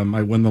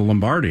the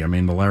Lombardi. I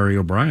mean, the Larry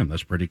O'Brien.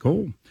 That's pretty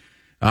cool.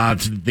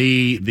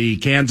 The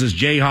Kansas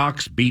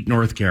Jayhawks beat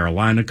North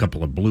Carolina. A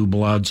couple of blue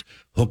bloods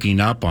hooking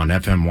up on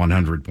FM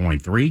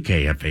 100.3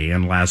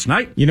 KFAN last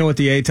night. You know what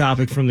the A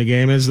topic from the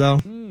game is, though?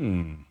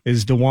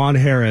 Is DeJuan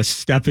Harris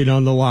stepping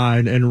on the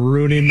line and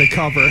ruining the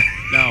cover.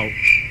 No.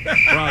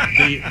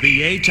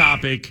 The A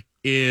topic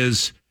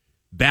is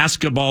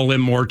basketball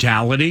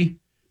immortality.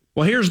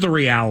 Well, here's the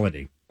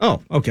reality.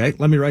 Oh, okay.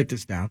 Let me write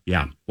this down.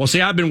 Yeah. Well,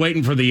 see, I've been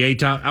waiting for the A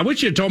topic. I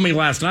wish you had told me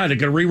last night. I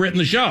could have rewritten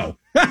the show.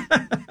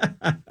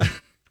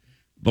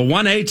 The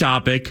 1A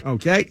topic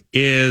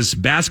is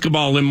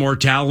basketball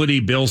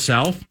immortality, Bill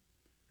Self.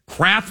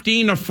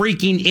 Crafting a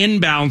freaking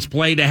inbounds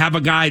play to have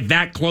a guy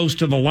that close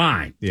to the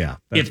line. Yeah.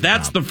 If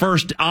that's the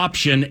first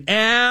option,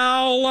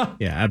 L.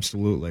 Yeah,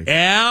 absolutely.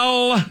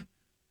 L.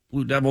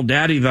 Blue Devil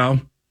Daddy,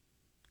 though.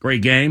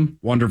 Great game.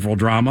 Wonderful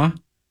drama.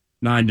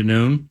 9 to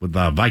noon with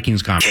the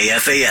Vikings conference.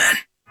 KFAN.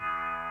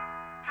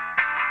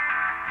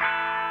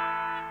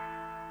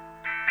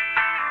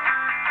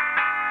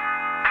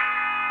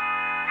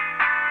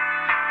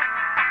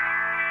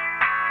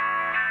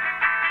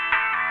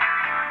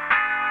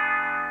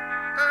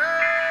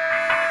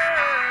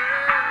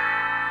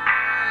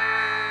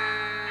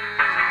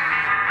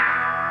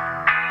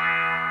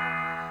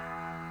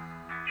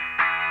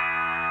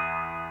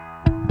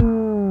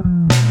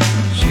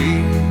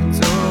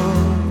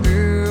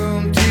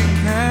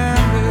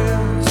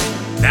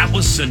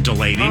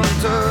 Scintillating.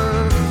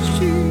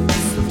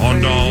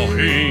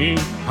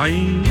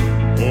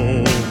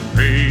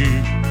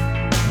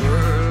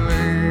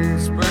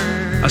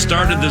 I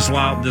started this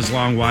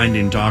long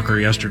winding talker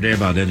yesterday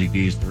about Eddie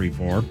D's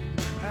 3-4.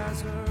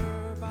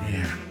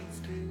 Yeah.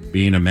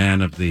 Being a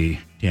man of the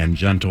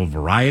tangential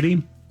variety,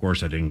 of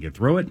course I didn't get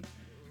through it.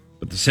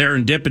 But the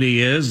serendipity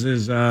is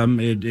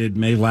it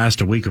may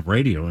last a week of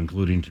radio,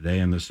 including today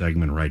in this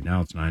segment right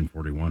now. It's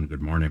 9:41.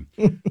 Good morning.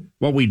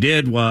 What we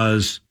did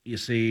was, you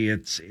see,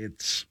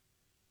 it's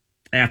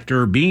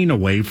after being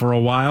away for a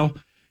while,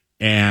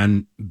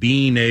 and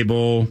being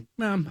able,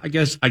 well, I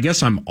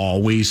guess I'm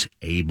always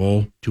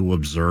able to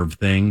observe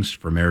things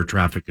from air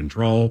traffic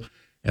control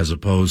as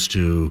opposed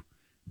to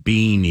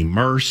being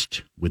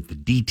immersed with the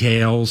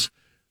details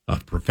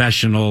of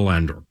professional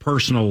and or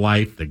personal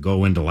life that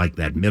go into like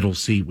that middle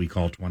seat we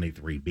call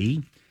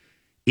 23B.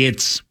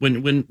 It's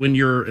when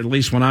you're, at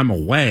least when I'm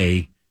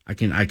away, I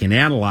can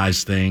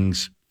analyze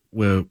things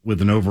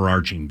with an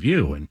overarching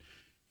view.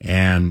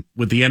 And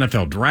with the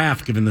NFL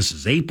draft, given this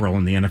is April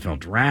and the NFL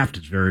draft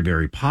is very,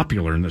 very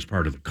popular in this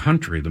part of the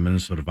country, the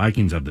Minnesota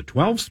Vikings have the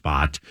 12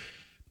 spot.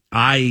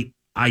 I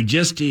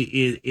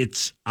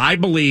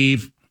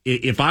believe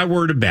if I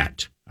were to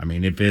bet, I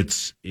mean,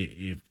 if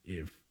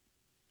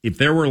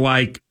there were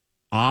like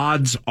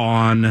odds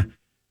on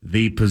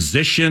the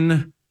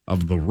position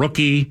of the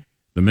rookie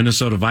the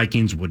Minnesota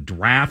Vikings would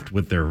draft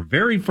with their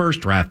very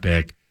first draft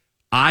pick,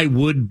 I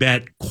would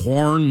bet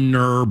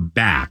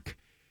cornerback.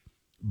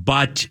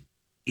 But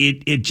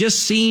it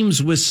just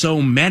seems with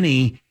so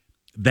many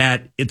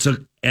that it's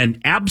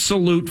an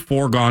absolute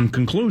foregone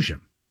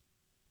conclusion.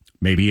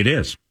 Maybe it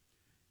is.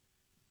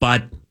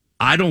 But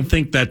I don't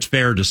think that's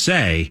fair to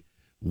say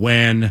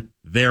when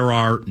there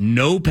are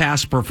no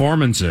past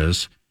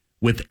performances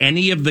with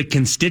any of the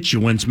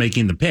constituents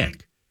making the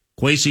pick.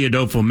 Kwesi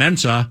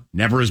Adofo-Mensah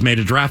never has made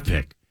a draft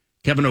pick.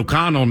 Kevin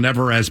O'Connell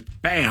never has,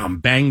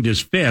 banged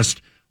his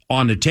fist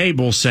on the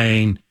table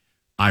saying,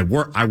 I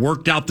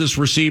worked out this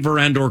receiver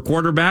and or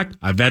quarterback.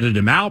 I vetted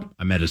him out.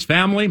 I met his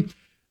family.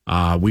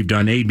 We've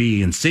done A,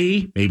 B, and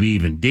C, maybe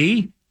even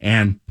D,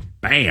 and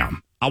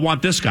bam, I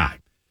want this guy.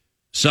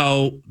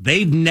 So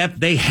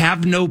they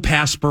have no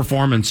past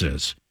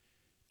performances.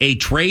 A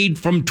trade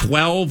from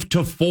 12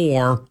 to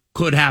 4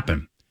 could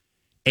happen.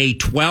 A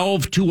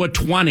 12 to a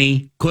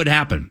 20 could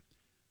happen.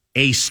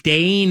 A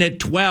staying at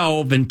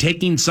 12 and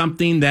taking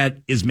something that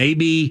is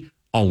maybe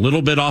a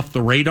little bit off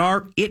the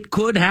radar, it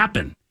could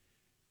happen.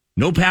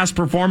 No past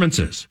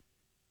performances,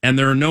 and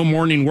there are no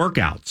morning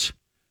workouts.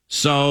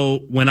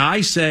 So when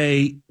I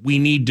say we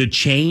need to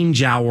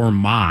change our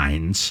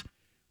minds,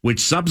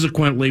 which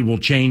subsequently will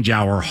change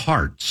our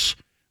hearts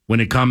when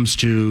it comes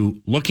to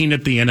looking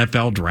at the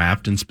NFL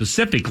draft and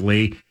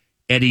specifically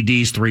Eddie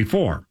D's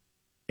 3-4.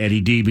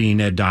 Eddie D being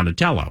Ed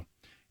Donatello.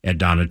 Ed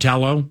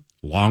Donatello,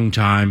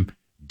 longtime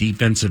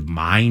defensive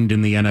mind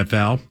in the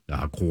NFL,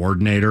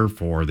 coordinator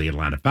for the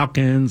Atlanta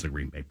Falcons, the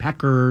Green Bay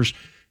Packers,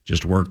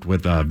 just worked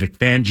with Vic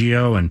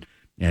Fangio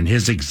and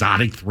his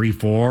exotic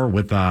 3-4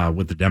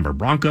 with the Denver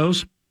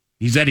Broncos.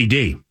 He's Eddie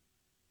D.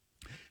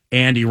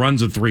 And he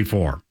runs a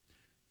 3-4.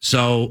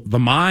 So the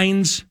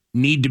minds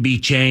need to be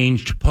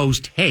changed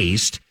post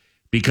haste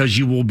because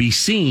you will be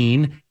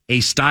seeing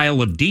a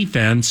style of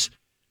defense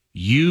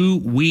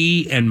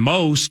we, and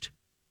most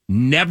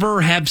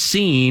never have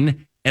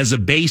seen as a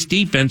base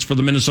defense for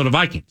the Minnesota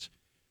Vikings,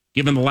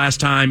 given the last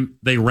time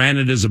they ran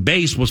it as a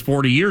base was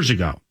 40 years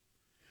ago.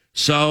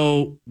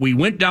 So we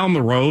went down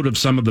the road of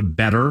some of the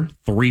better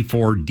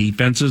 3-4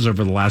 defenses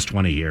over the last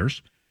 20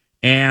 years.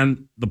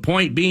 And the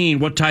point being,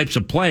 what types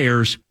of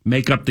players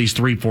make up these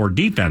 3-4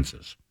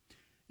 defenses?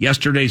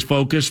 Yesterday's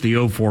focus, the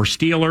 0-4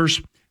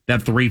 Steelers,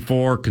 that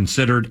 3-4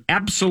 considered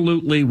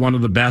absolutely one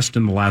of the best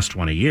in the last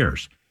 20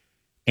 years.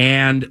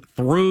 And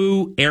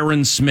through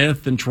Aaron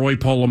Smith and Troy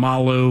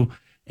Polamalu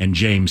and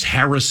James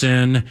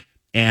Harrison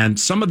and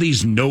some of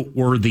these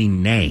noteworthy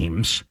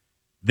names,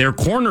 their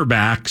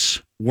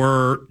cornerbacks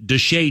were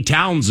Deshae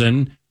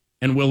Townsend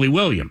and Willie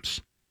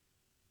Williams.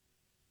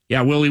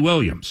 Yeah, Willie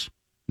Williams.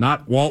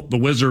 Not Walt the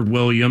Wizard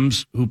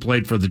Williams, who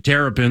played for the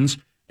Terrapins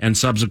and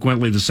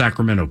subsequently the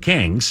Sacramento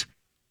Kings.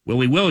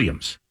 Willie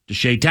Williams,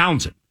 Deshae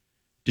Townsend.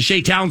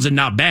 Deshae Townsend,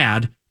 not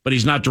bad, but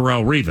he's not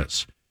Darrelle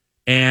Revis.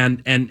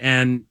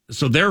 And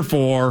so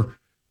therefore,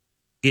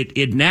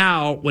 it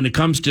now, when it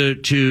comes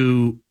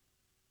to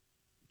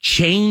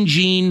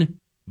changing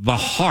the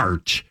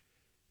heart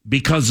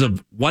because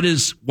of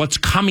what's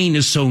coming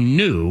is so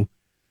new,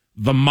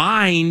 the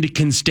mind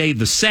can stay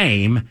the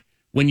same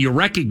when you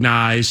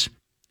recognize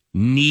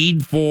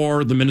need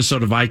for the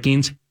Minnesota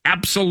Vikings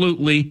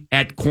absolutely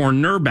at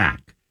cornerback.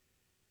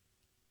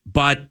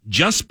 But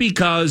just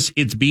because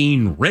it's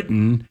being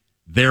written,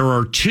 there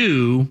are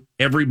two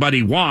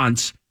everybody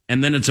wants,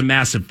 and then it's a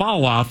massive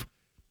fall off.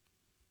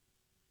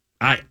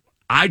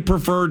 I'd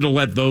prefer to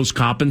let those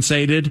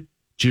compensated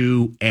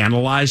to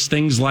analyze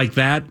things like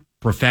that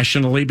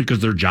professionally because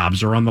their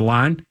jobs are on the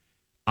line.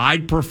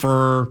 I'd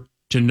prefer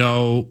to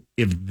know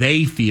if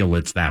they feel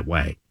it's that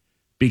way,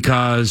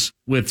 because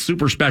with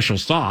Super Special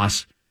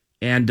Sauce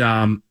and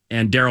Daryl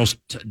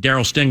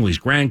Stingley's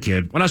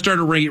grandkid, when I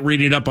started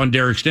reading up on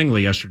Derek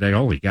Stingley yesterday,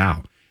 holy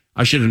cow,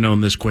 I should have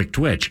known this quick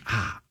twitch.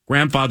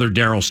 Grandfather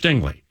Daryl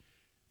Stingley,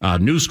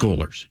 New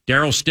Schoolers.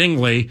 Daryl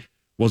Stingley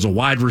was a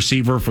wide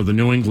receiver for the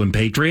New England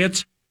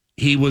Patriots.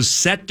 He was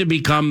set to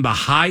become the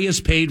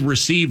highest paid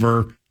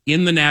receiver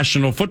in the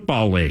National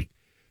Football League.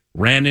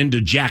 Ran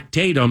into Jack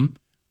Tatum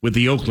with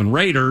the Oakland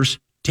Raiders.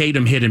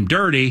 Tatum hit him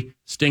dirty.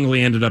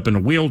 Stingley ended up in a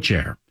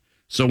wheelchair.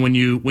 So when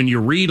you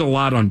read a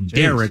lot on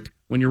Derek,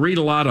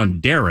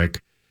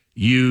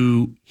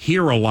 you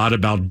hear a lot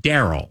about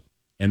Daryl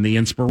and the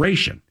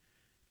inspiration.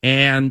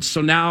 And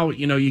so now,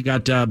 you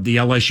got the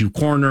LSU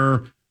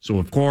corner. So,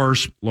 of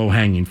course,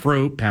 low-hanging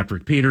fruit,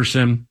 Patrick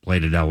Peterson,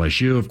 played at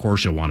LSU. Of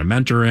course, you'll want to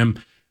mentor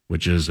him,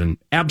 which is an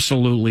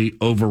absolutely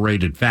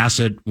overrated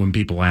facet when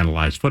people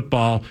analyze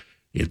football.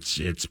 It's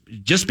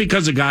just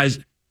because of guys.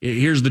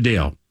 Here's the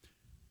deal.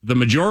 The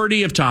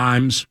majority of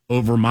times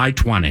over my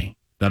 20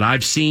 that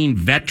I've seen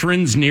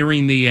veterans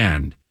nearing the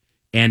end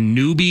and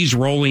newbies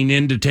rolling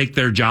in to take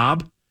their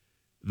job,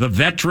 the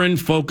veteran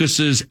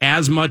focuses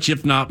as much,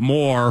 if not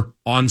more,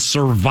 on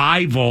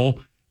survival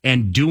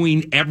and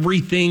doing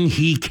everything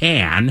he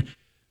can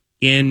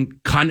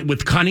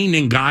with cunning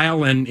and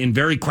guile and in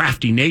very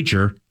crafty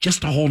nature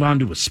just to hold on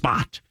to a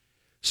spot.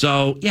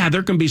 So, yeah,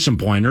 there can be some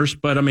pointers,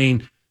 but I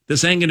mean,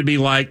 this ain't going to be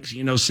like,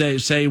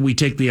 say we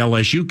take the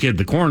LSU kid,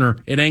 the corner.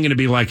 It ain't going to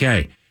be like,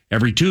 hey,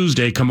 every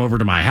Tuesday, come over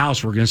to my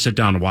house. We're going to sit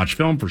down and watch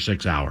film for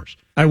 6 hours.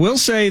 I will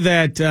say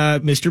that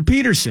Mr.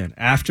 Peterson,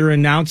 after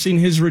announcing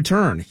his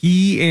return,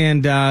 he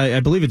and I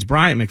believe it's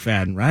Bryant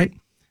McFadden, right,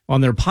 on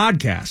their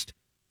podcast,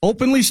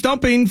 openly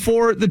stumping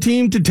for the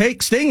team to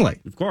take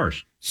Stingley. Of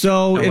course.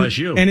 So,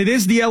 LSU. And it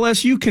is the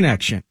LSU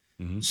connection.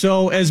 Mm-hmm.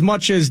 So as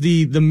much as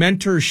the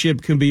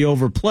mentorship can be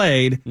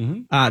overplayed,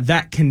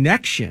 that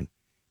connection,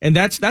 and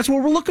that's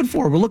what we're looking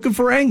for. We're looking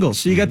for angles.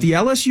 So you got the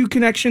LSU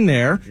connection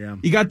there. Yeah.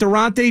 You got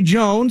Durante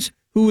Jones,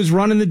 who was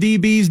running the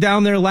DBs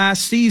down there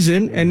last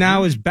season and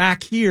now is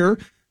back here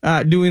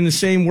doing the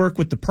same work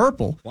with the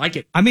purple. Like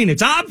it. I mean,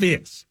 it's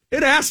obvious.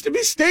 It has to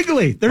be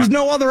Stingley. There's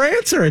no other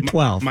answer at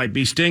 12. Might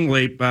be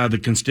Stingley. The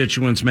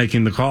constituents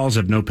making the calls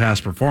have no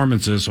past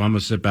performances, so I'm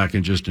going to sit back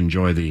and just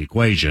enjoy the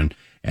equation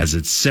as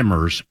it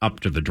simmers up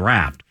to the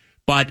draft.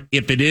 But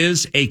if it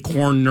is a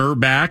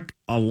cornerback,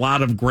 a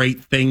lot of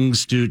great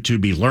things to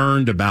be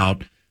learned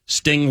about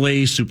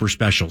Stingley, super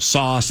special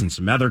sauce, and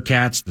some other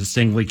cats. The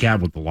Stingley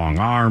cat with the long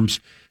arms.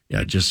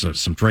 Yeah, just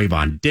some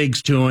Trayvon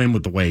Diggs to him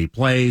with the way he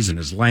plays and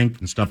his length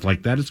and stuff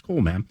like that. It's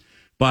cool, man.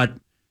 But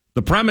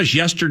the premise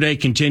yesterday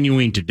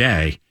continuing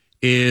today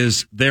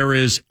is there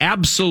is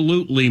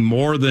absolutely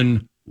more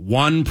than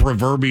one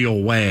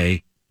proverbial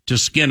way to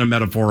skin a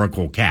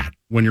metaphorical cat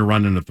when you're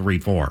running a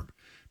 3-4.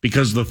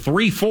 Because the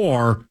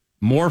 3-4,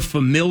 more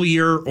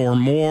familiar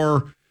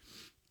or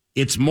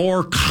it's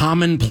more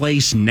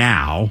commonplace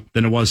now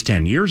than it was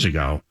 10 years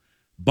ago.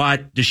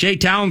 But Deshae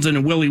Townsend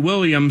and Willie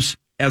Williams,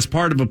 as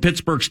part of a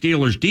Pittsburgh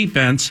Steelers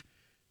defense,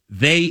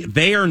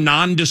 they are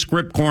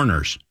nondescript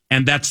corners,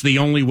 and that's the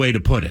only way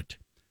to put it.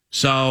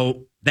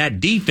 So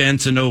that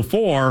defense in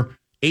 2004,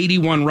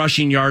 81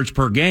 rushing yards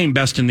per game,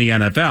 best in the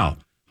NFL.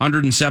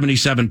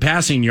 177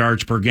 passing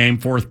yards per game,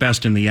 fourth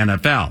best in the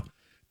NFL.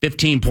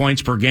 15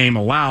 points per game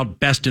allowed,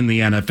 best in the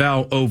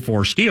NFL,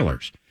 2004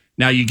 Steelers.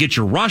 Now you get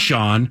your rush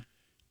on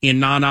in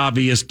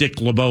non-obvious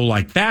Dick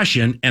LeBeau-like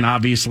fashion, and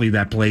obviously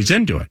that plays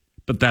into it.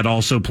 But that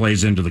also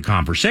plays into the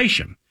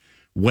conversation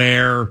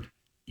where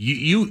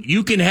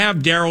you can have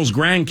Daryl's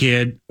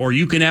grandkid or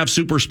you can have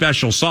super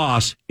special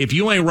sauce. If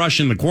you ain't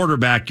rushing the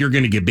quarterback, you're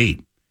going to get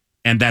beat.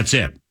 And that's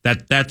it.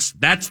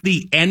 That's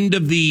the end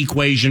of the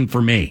equation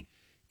for me.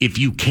 If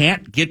you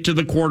can't get to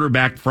the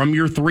quarterback from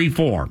your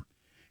 3-4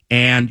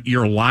 and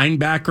your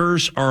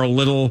linebackers are a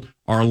little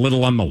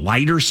on the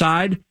lighter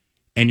side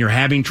and you're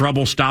having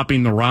trouble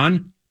stopping the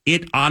run,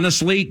 it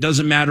honestly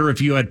doesn't matter if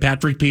you had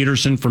Patrick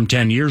Peterson from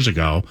 10 years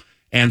ago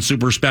and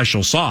super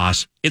special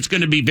sauce. It's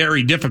going to be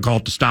very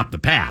difficult to stop the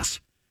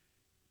pass.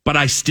 But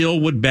I still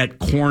would bet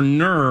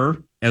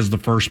corner as the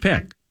first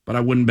pick, but I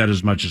wouldn't bet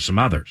as much as some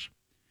others.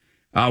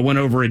 I went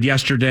over it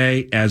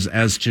yesterday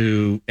as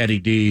to Eddie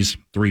D's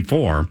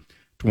 3-4,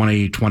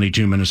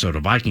 2022 Minnesota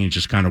Vikings,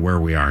 just kind of where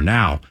we are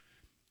now.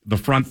 The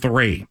front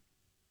three,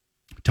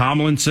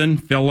 Tomlinson,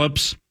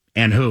 Phillips,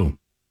 and who?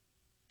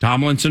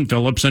 Tomlinson,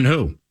 Phillips, and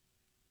who?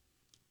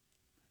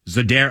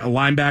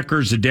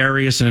 Linebacker,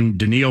 Za'Darius and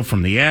Daniil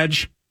from the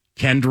edge,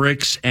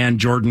 Kendricks and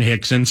Jordan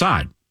Hicks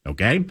inside.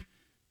 Okay?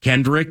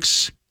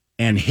 Kendricks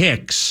and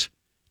Hicks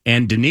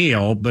and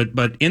Daniil,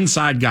 but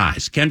inside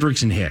guys,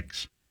 Kendricks and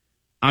Hicks.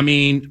 I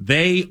mean,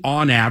 they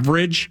on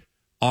average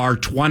are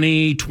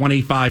 20,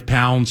 25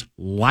 pounds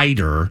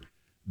lighter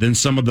than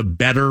some of the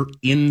better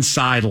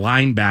inside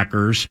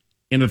linebackers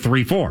in a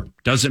 3-4.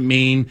 Doesn't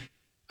mean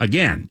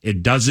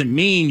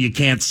you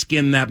can't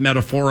skin that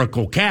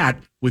metaphorical cat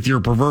with your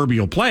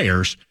proverbial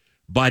players.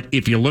 But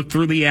if you look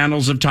through the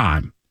annals of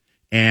time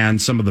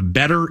and some of the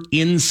better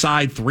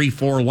inside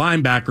 3-4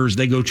 linebackers,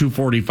 they go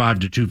 245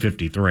 to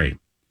 253.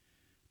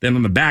 Then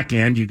on the back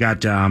end, you got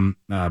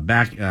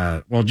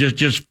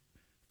just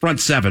front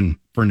seven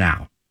for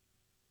now.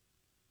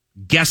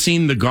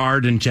 Guessing the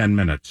guard in 10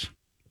 minutes.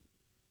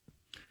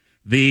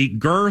 The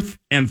girth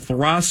and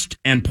thrust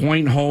and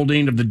point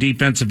holding of the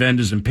defensive end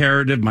is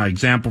imperative. My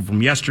example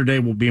from yesterday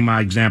will be my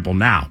example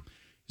now.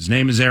 His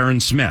name is Aaron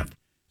Smith.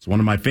 He's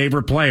one of my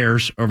favorite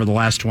players over the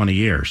last 20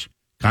 years.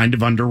 Kind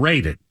of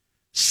underrated.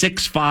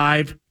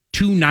 6'5",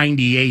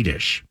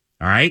 298-ish.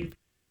 All right?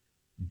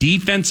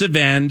 Defensive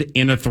end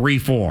in a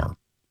 3-4.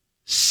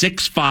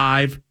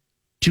 6'5",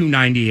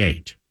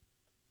 298.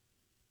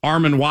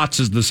 Armin Watts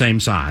is the same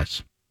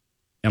size.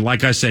 And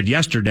like I said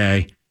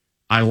yesterday,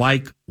 I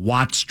like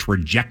Watts'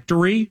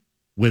 trajectory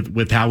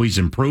with how he's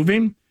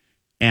improving.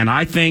 And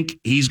I think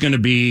he's going to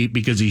be,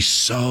 because he's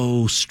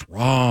so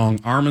strong.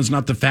 Armin's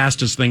not the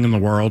fastest thing in the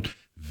world.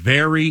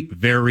 Very,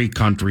 very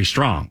country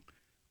strong.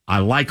 I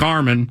like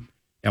Armin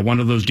at one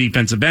of those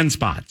defensive end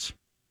spots.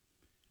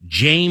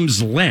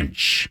 James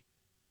Lynch,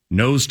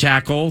 nose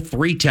tackle,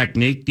 3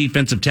 technique,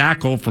 defensive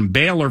tackle from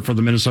Baylor for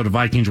the Minnesota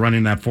Vikings,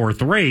 running that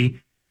 4-3.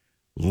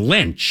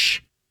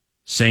 Lynch,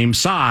 same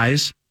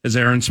size as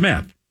Aaron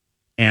Smith.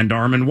 And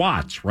Armin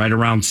Watts, right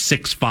around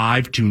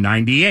 6'5",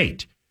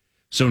 298.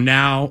 So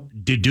now,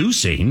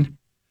 deducing,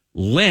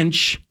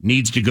 Lynch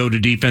needs to go to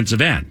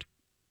defensive end.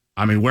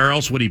 I mean, where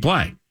else would he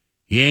play?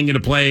 He ain't gonna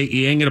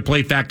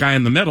play fat guy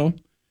in the middle.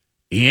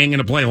 He ain't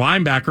gonna play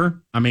linebacker.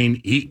 I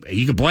mean,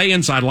 he could play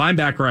inside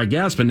linebacker, I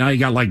guess, but now you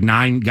got like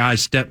 9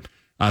 guys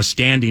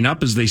standing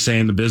up, as they say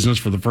in the business,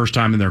 for the first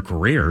time in their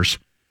careers.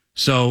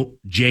 So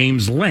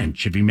James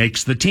Lynch, if he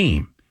makes the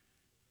team,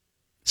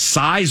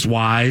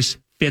 size-wise,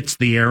 fits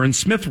the Aaron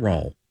Smith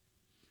role.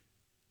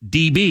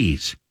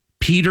 DBs,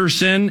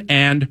 Peterson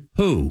and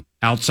who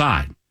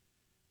outside?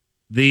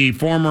 The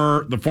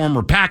former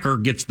Packer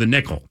gets the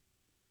nickel.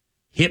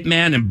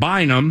 Hitman and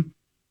Bynum,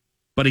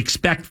 but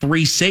expect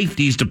 3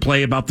 safeties to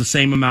play about the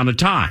same amount of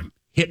time.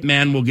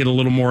 Hitman will get a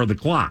little more of the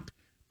clock.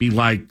 Be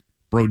like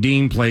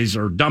Brodeen plays,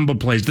 or Dumba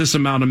plays this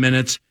amount of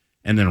minutes,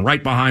 and then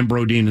right behind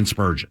Brodeen and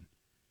Spurgeon.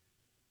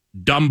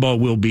 Dumba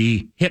will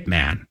be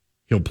Hitman.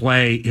 He'll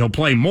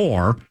play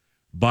more,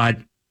 but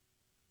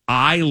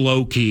I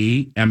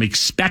low-key am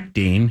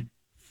expecting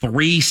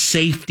 3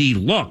 safety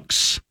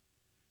looks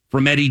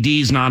from Eddie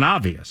D's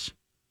non-obvious.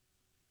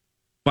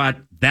 But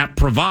that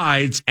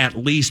provides at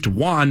least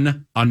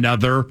one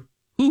another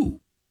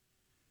who.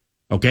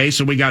 Okay,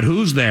 so we got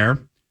who's there.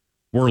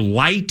 We're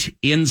light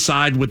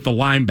inside with the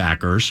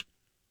linebackers.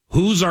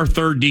 Who's our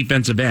third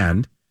defensive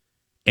end?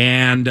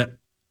 And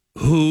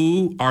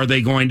who are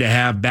they going to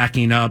have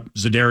backing up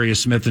Zadarius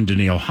Smith and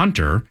Danielle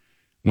Hunter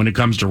when it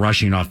comes to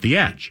rushing off the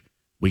edge?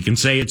 We can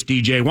say it's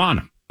DJ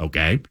Wanham,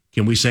 okay?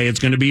 Can we say it's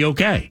going to be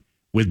okay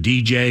with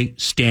DJ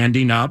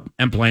standing up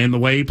and playing the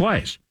way he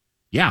plays?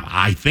 Yeah,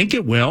 I think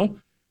it will,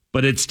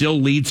 but it still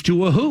leads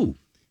to a who.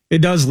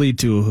 It does lead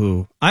to a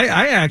who.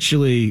 I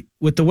actually,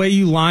 with the way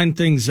you line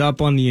things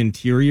up on the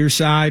interior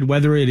side,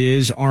 whether it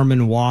is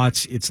Armin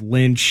Watts, it's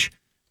Lynch,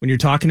 when you're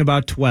talking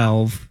about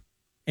 12,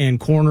 and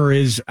corner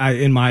is,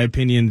 in my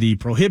opinion, the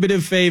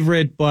prohibitive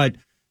favorite, but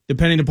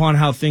depending upon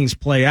how things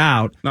play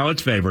out. No,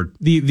 it's favored.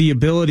 The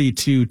ability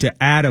to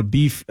add a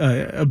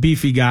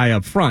beefy guy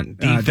up front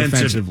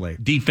defensively.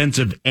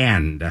 Defensive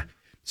end.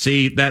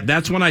 See,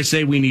 that's when I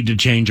say we need to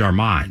change our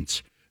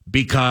minds.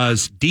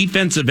 Because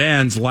defensive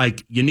ends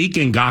like Yannick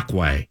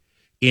Ngakoue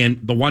in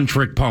the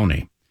one-trick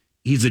pony,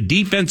 he's a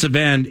defensive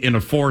end in a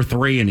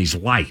 4-3, and he's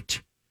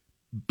light.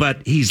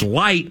 But he's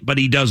light, but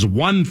he does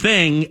one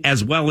thing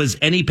as well as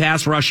any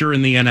pass rusher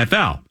in the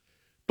NFL.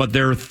 But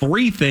there are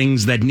 3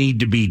 things that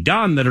need to be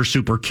done that are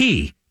super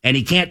key, and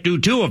he can't do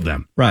 2 of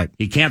them. Right.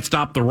 He can't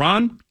stop the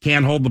run,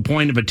 can't hold the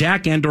point of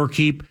attack, and or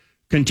keep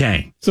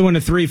contained. So in a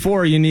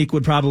 3-4, Yannick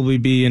would probably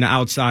be an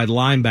outside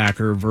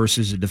linebacker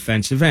versus a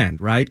defensive end,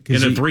 right?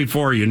 In a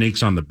 3-4,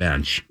 Yannick's on the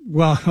bench.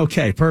 Well,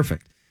 okay,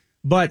 perfect.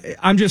 But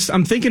I'm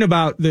thinking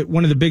about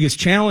one of the biggest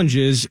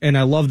challenges, and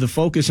I love the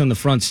focus on the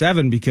front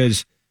 7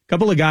 because a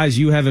couple of guys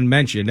you haven't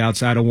mentioned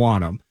outside of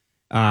Wanham,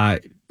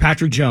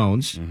 Patrick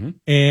Jones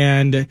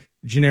and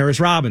Janaris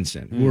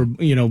Robinson, who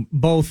were,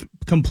 both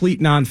complete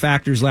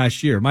non-factors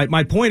last year.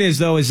 My point is,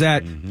 though, is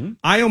that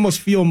I almost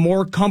feel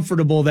more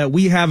comfortable that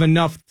we have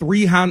enough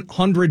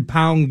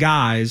 300-pound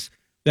guys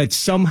that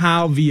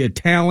somehow via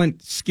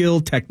talent,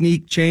 skill,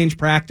 technique, change,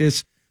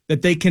 practice,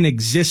 that they can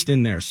exist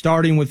in there,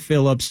 starting with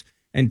Phillips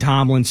and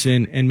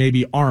Tomlinson and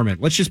maybe Armin.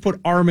 Let's just put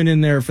Armin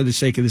in there for the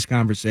sake of this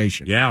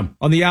conversation. Yeah.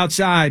 On the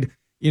outside,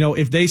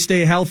 if they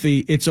stay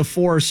healthy, it's a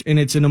force and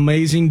it's an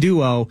amazing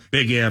duo.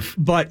 Big if.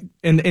 But,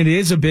 and it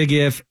is a big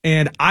if,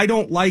 and I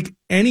don't like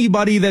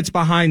anybody that's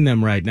behind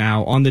them right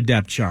now on the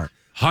depth chart.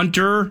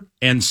 Hunter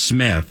and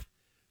Smith,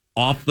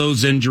 off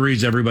those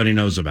injuries everybody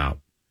knows about.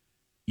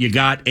 You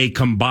got a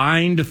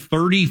combined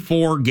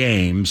 34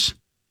 games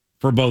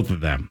for both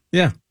of them.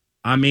 Yeah.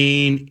 I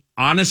mean,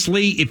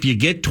 honestly, if you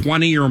get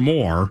 20 or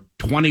more,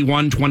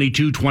 21,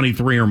 22,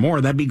 23 or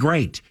more, that'd be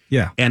great.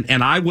 Yeah.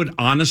 And I would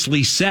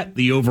honestly set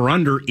the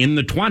over-under in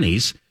the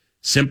 20s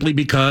simply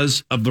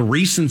because of the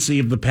recency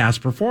of the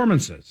past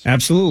performances.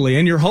 Absolutely.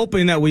 And you're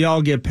hoping that we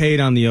all get paid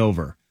on the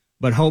over.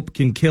 But hope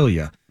can kill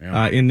you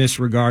in this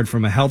regard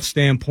from a health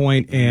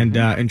standpoint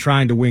and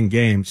trying to win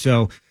games.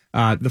 So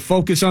the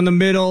focus on the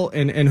middle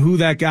and who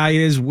that guy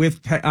is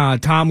with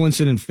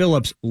Tomlinson and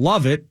Phillips,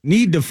 love it,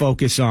 need to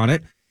focus on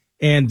it.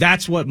 And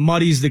that's what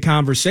muddies the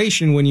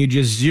conversation when you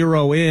just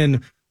zero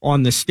in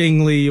on the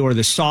Stingley or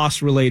the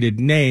Sauce-related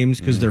names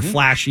because they're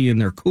flashy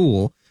and they're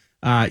cool.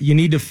 You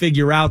need to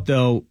figure out,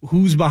 though,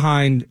 who's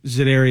behind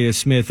Zadarius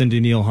Smith and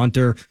Danielle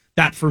Hunter.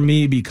 that for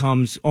me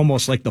becomes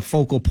almost like the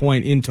focal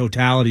point in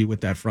totality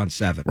with that front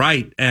seven.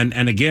 Right. And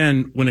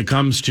again, when it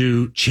comes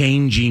to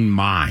changing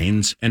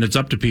minds, and it's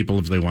up to people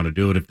if they want to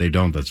do it. If they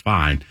don't, that's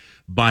fine.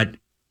 But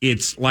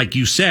it's like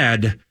you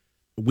said,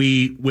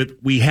 we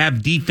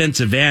have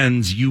defensive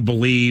ends you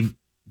believe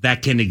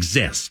that can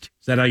exist.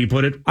 Is that how you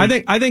put it?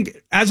 I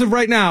think as of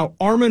right now,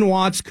 Armon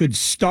Watts could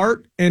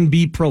start and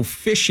be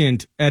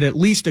proficient at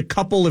least a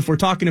couple, if we're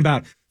talking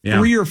about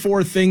 3 or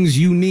 4 things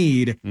you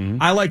need.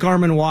 I like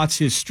Armon Watts,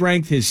 his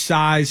strength, his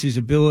size, his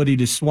ability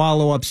to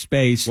swallow up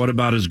space. What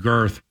about his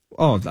girth?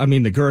 Oh, I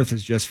mean, the girth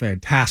is just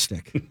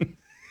fantastic.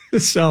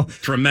 So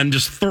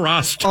tremendous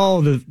thrust.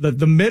 Oh,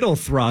 the middle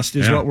thrust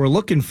is what we're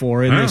looking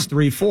for in this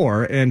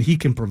 3-4, and he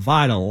can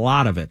provide a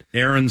lot of it.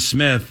 Aaron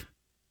Smith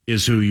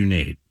is who you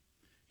need.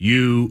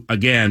 You,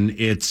 again,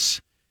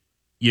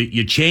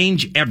 you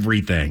change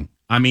everything.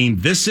 I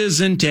mean, this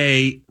isn't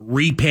a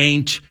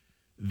repaint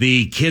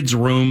the kids'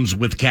 rooms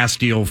with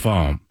Castile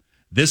foam.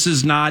 This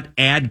is not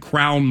add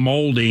crown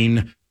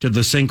molding to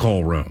the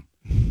sinkhole room.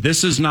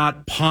 This is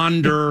not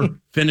ponder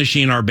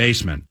finishing our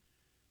basement.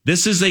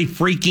 This is a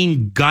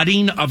freaking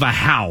gutting of a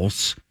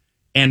house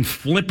and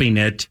flipping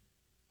it,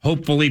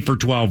 hopefully for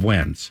 12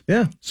 wins.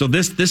 Yeah. So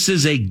this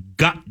is a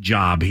gut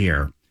job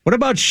here. What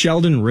about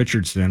Sheldon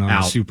Richardson on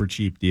Out. a super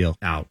cheap deal?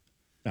 Out.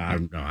 I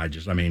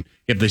mean,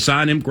 if they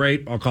sign him,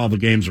 great. I'll call the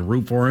games and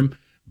root for him.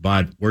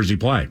 But where's he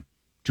play?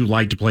 Too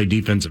light to play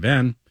defensive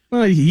end.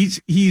 Well,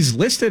 he's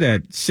listed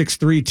at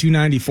 6'3",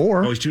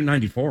 294. Oh, he's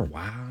 294.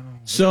 Wow.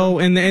 So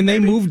and they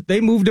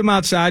moved him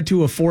outside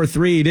to a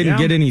 4-3. He didn't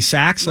get any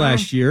sacks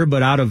last year,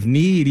 but out of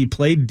need, he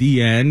played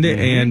D end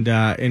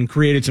and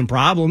created some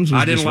problems.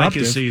 I didn't like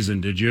his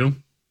season. Did you?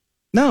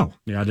 No.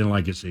 Yeah, I didn't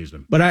like his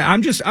season. But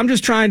I'm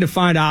just trying to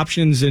find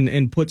options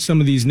and put some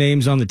of these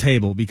names on the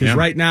table because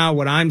right now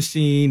what I'm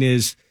seeing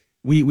is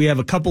we have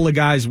a couple of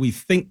guys we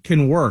think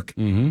can work,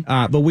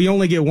 but we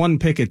only get one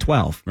pick at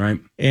 12. Right.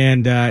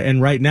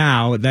 And right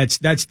now that's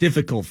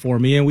difficult for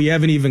me. And we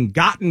haven't even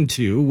gotten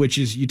to, which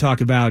is you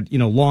talk about,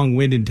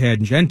 long-winded and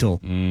tangential,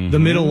 the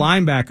middle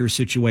linebacker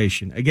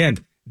situation. Again,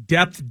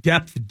 depth.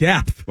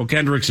 Well,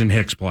 Kendricks and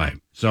Hicks play.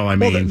 So, I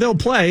mean. Well, they'll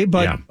play,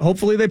 but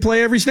hopefully they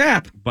play every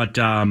snap. But,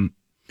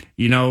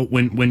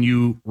 when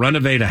you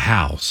renovate a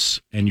house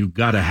and you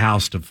got a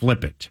house to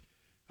flip it,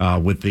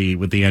 with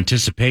the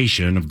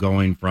anticipation of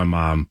going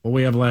from what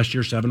we have last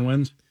year, 7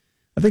 wins?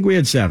 I think we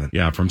had 7.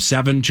 Yeah, from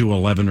 7 to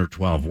 11 or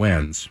 12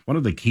 wins. One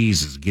of the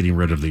keys is getting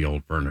rid of the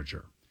old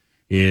furniture,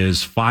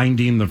 is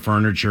finding the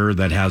furniture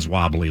that has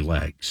wobbly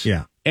legs.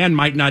 Yeah. And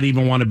might not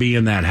even want to be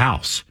in that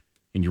house,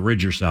 and you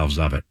rid yourselves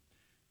of it.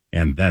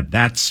 And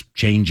that's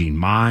changing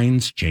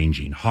minds,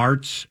 changing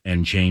hearts,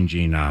 and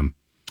changing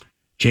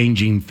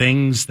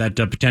things that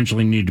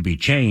potentially need to be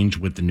changed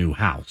with the new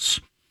house.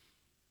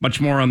 Much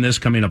more on this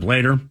coming up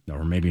later,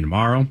 or maybe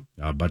tomorrow.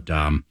 But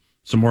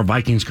some more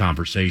Vikings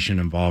conversation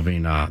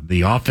involving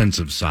the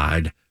offensive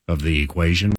side of the equation.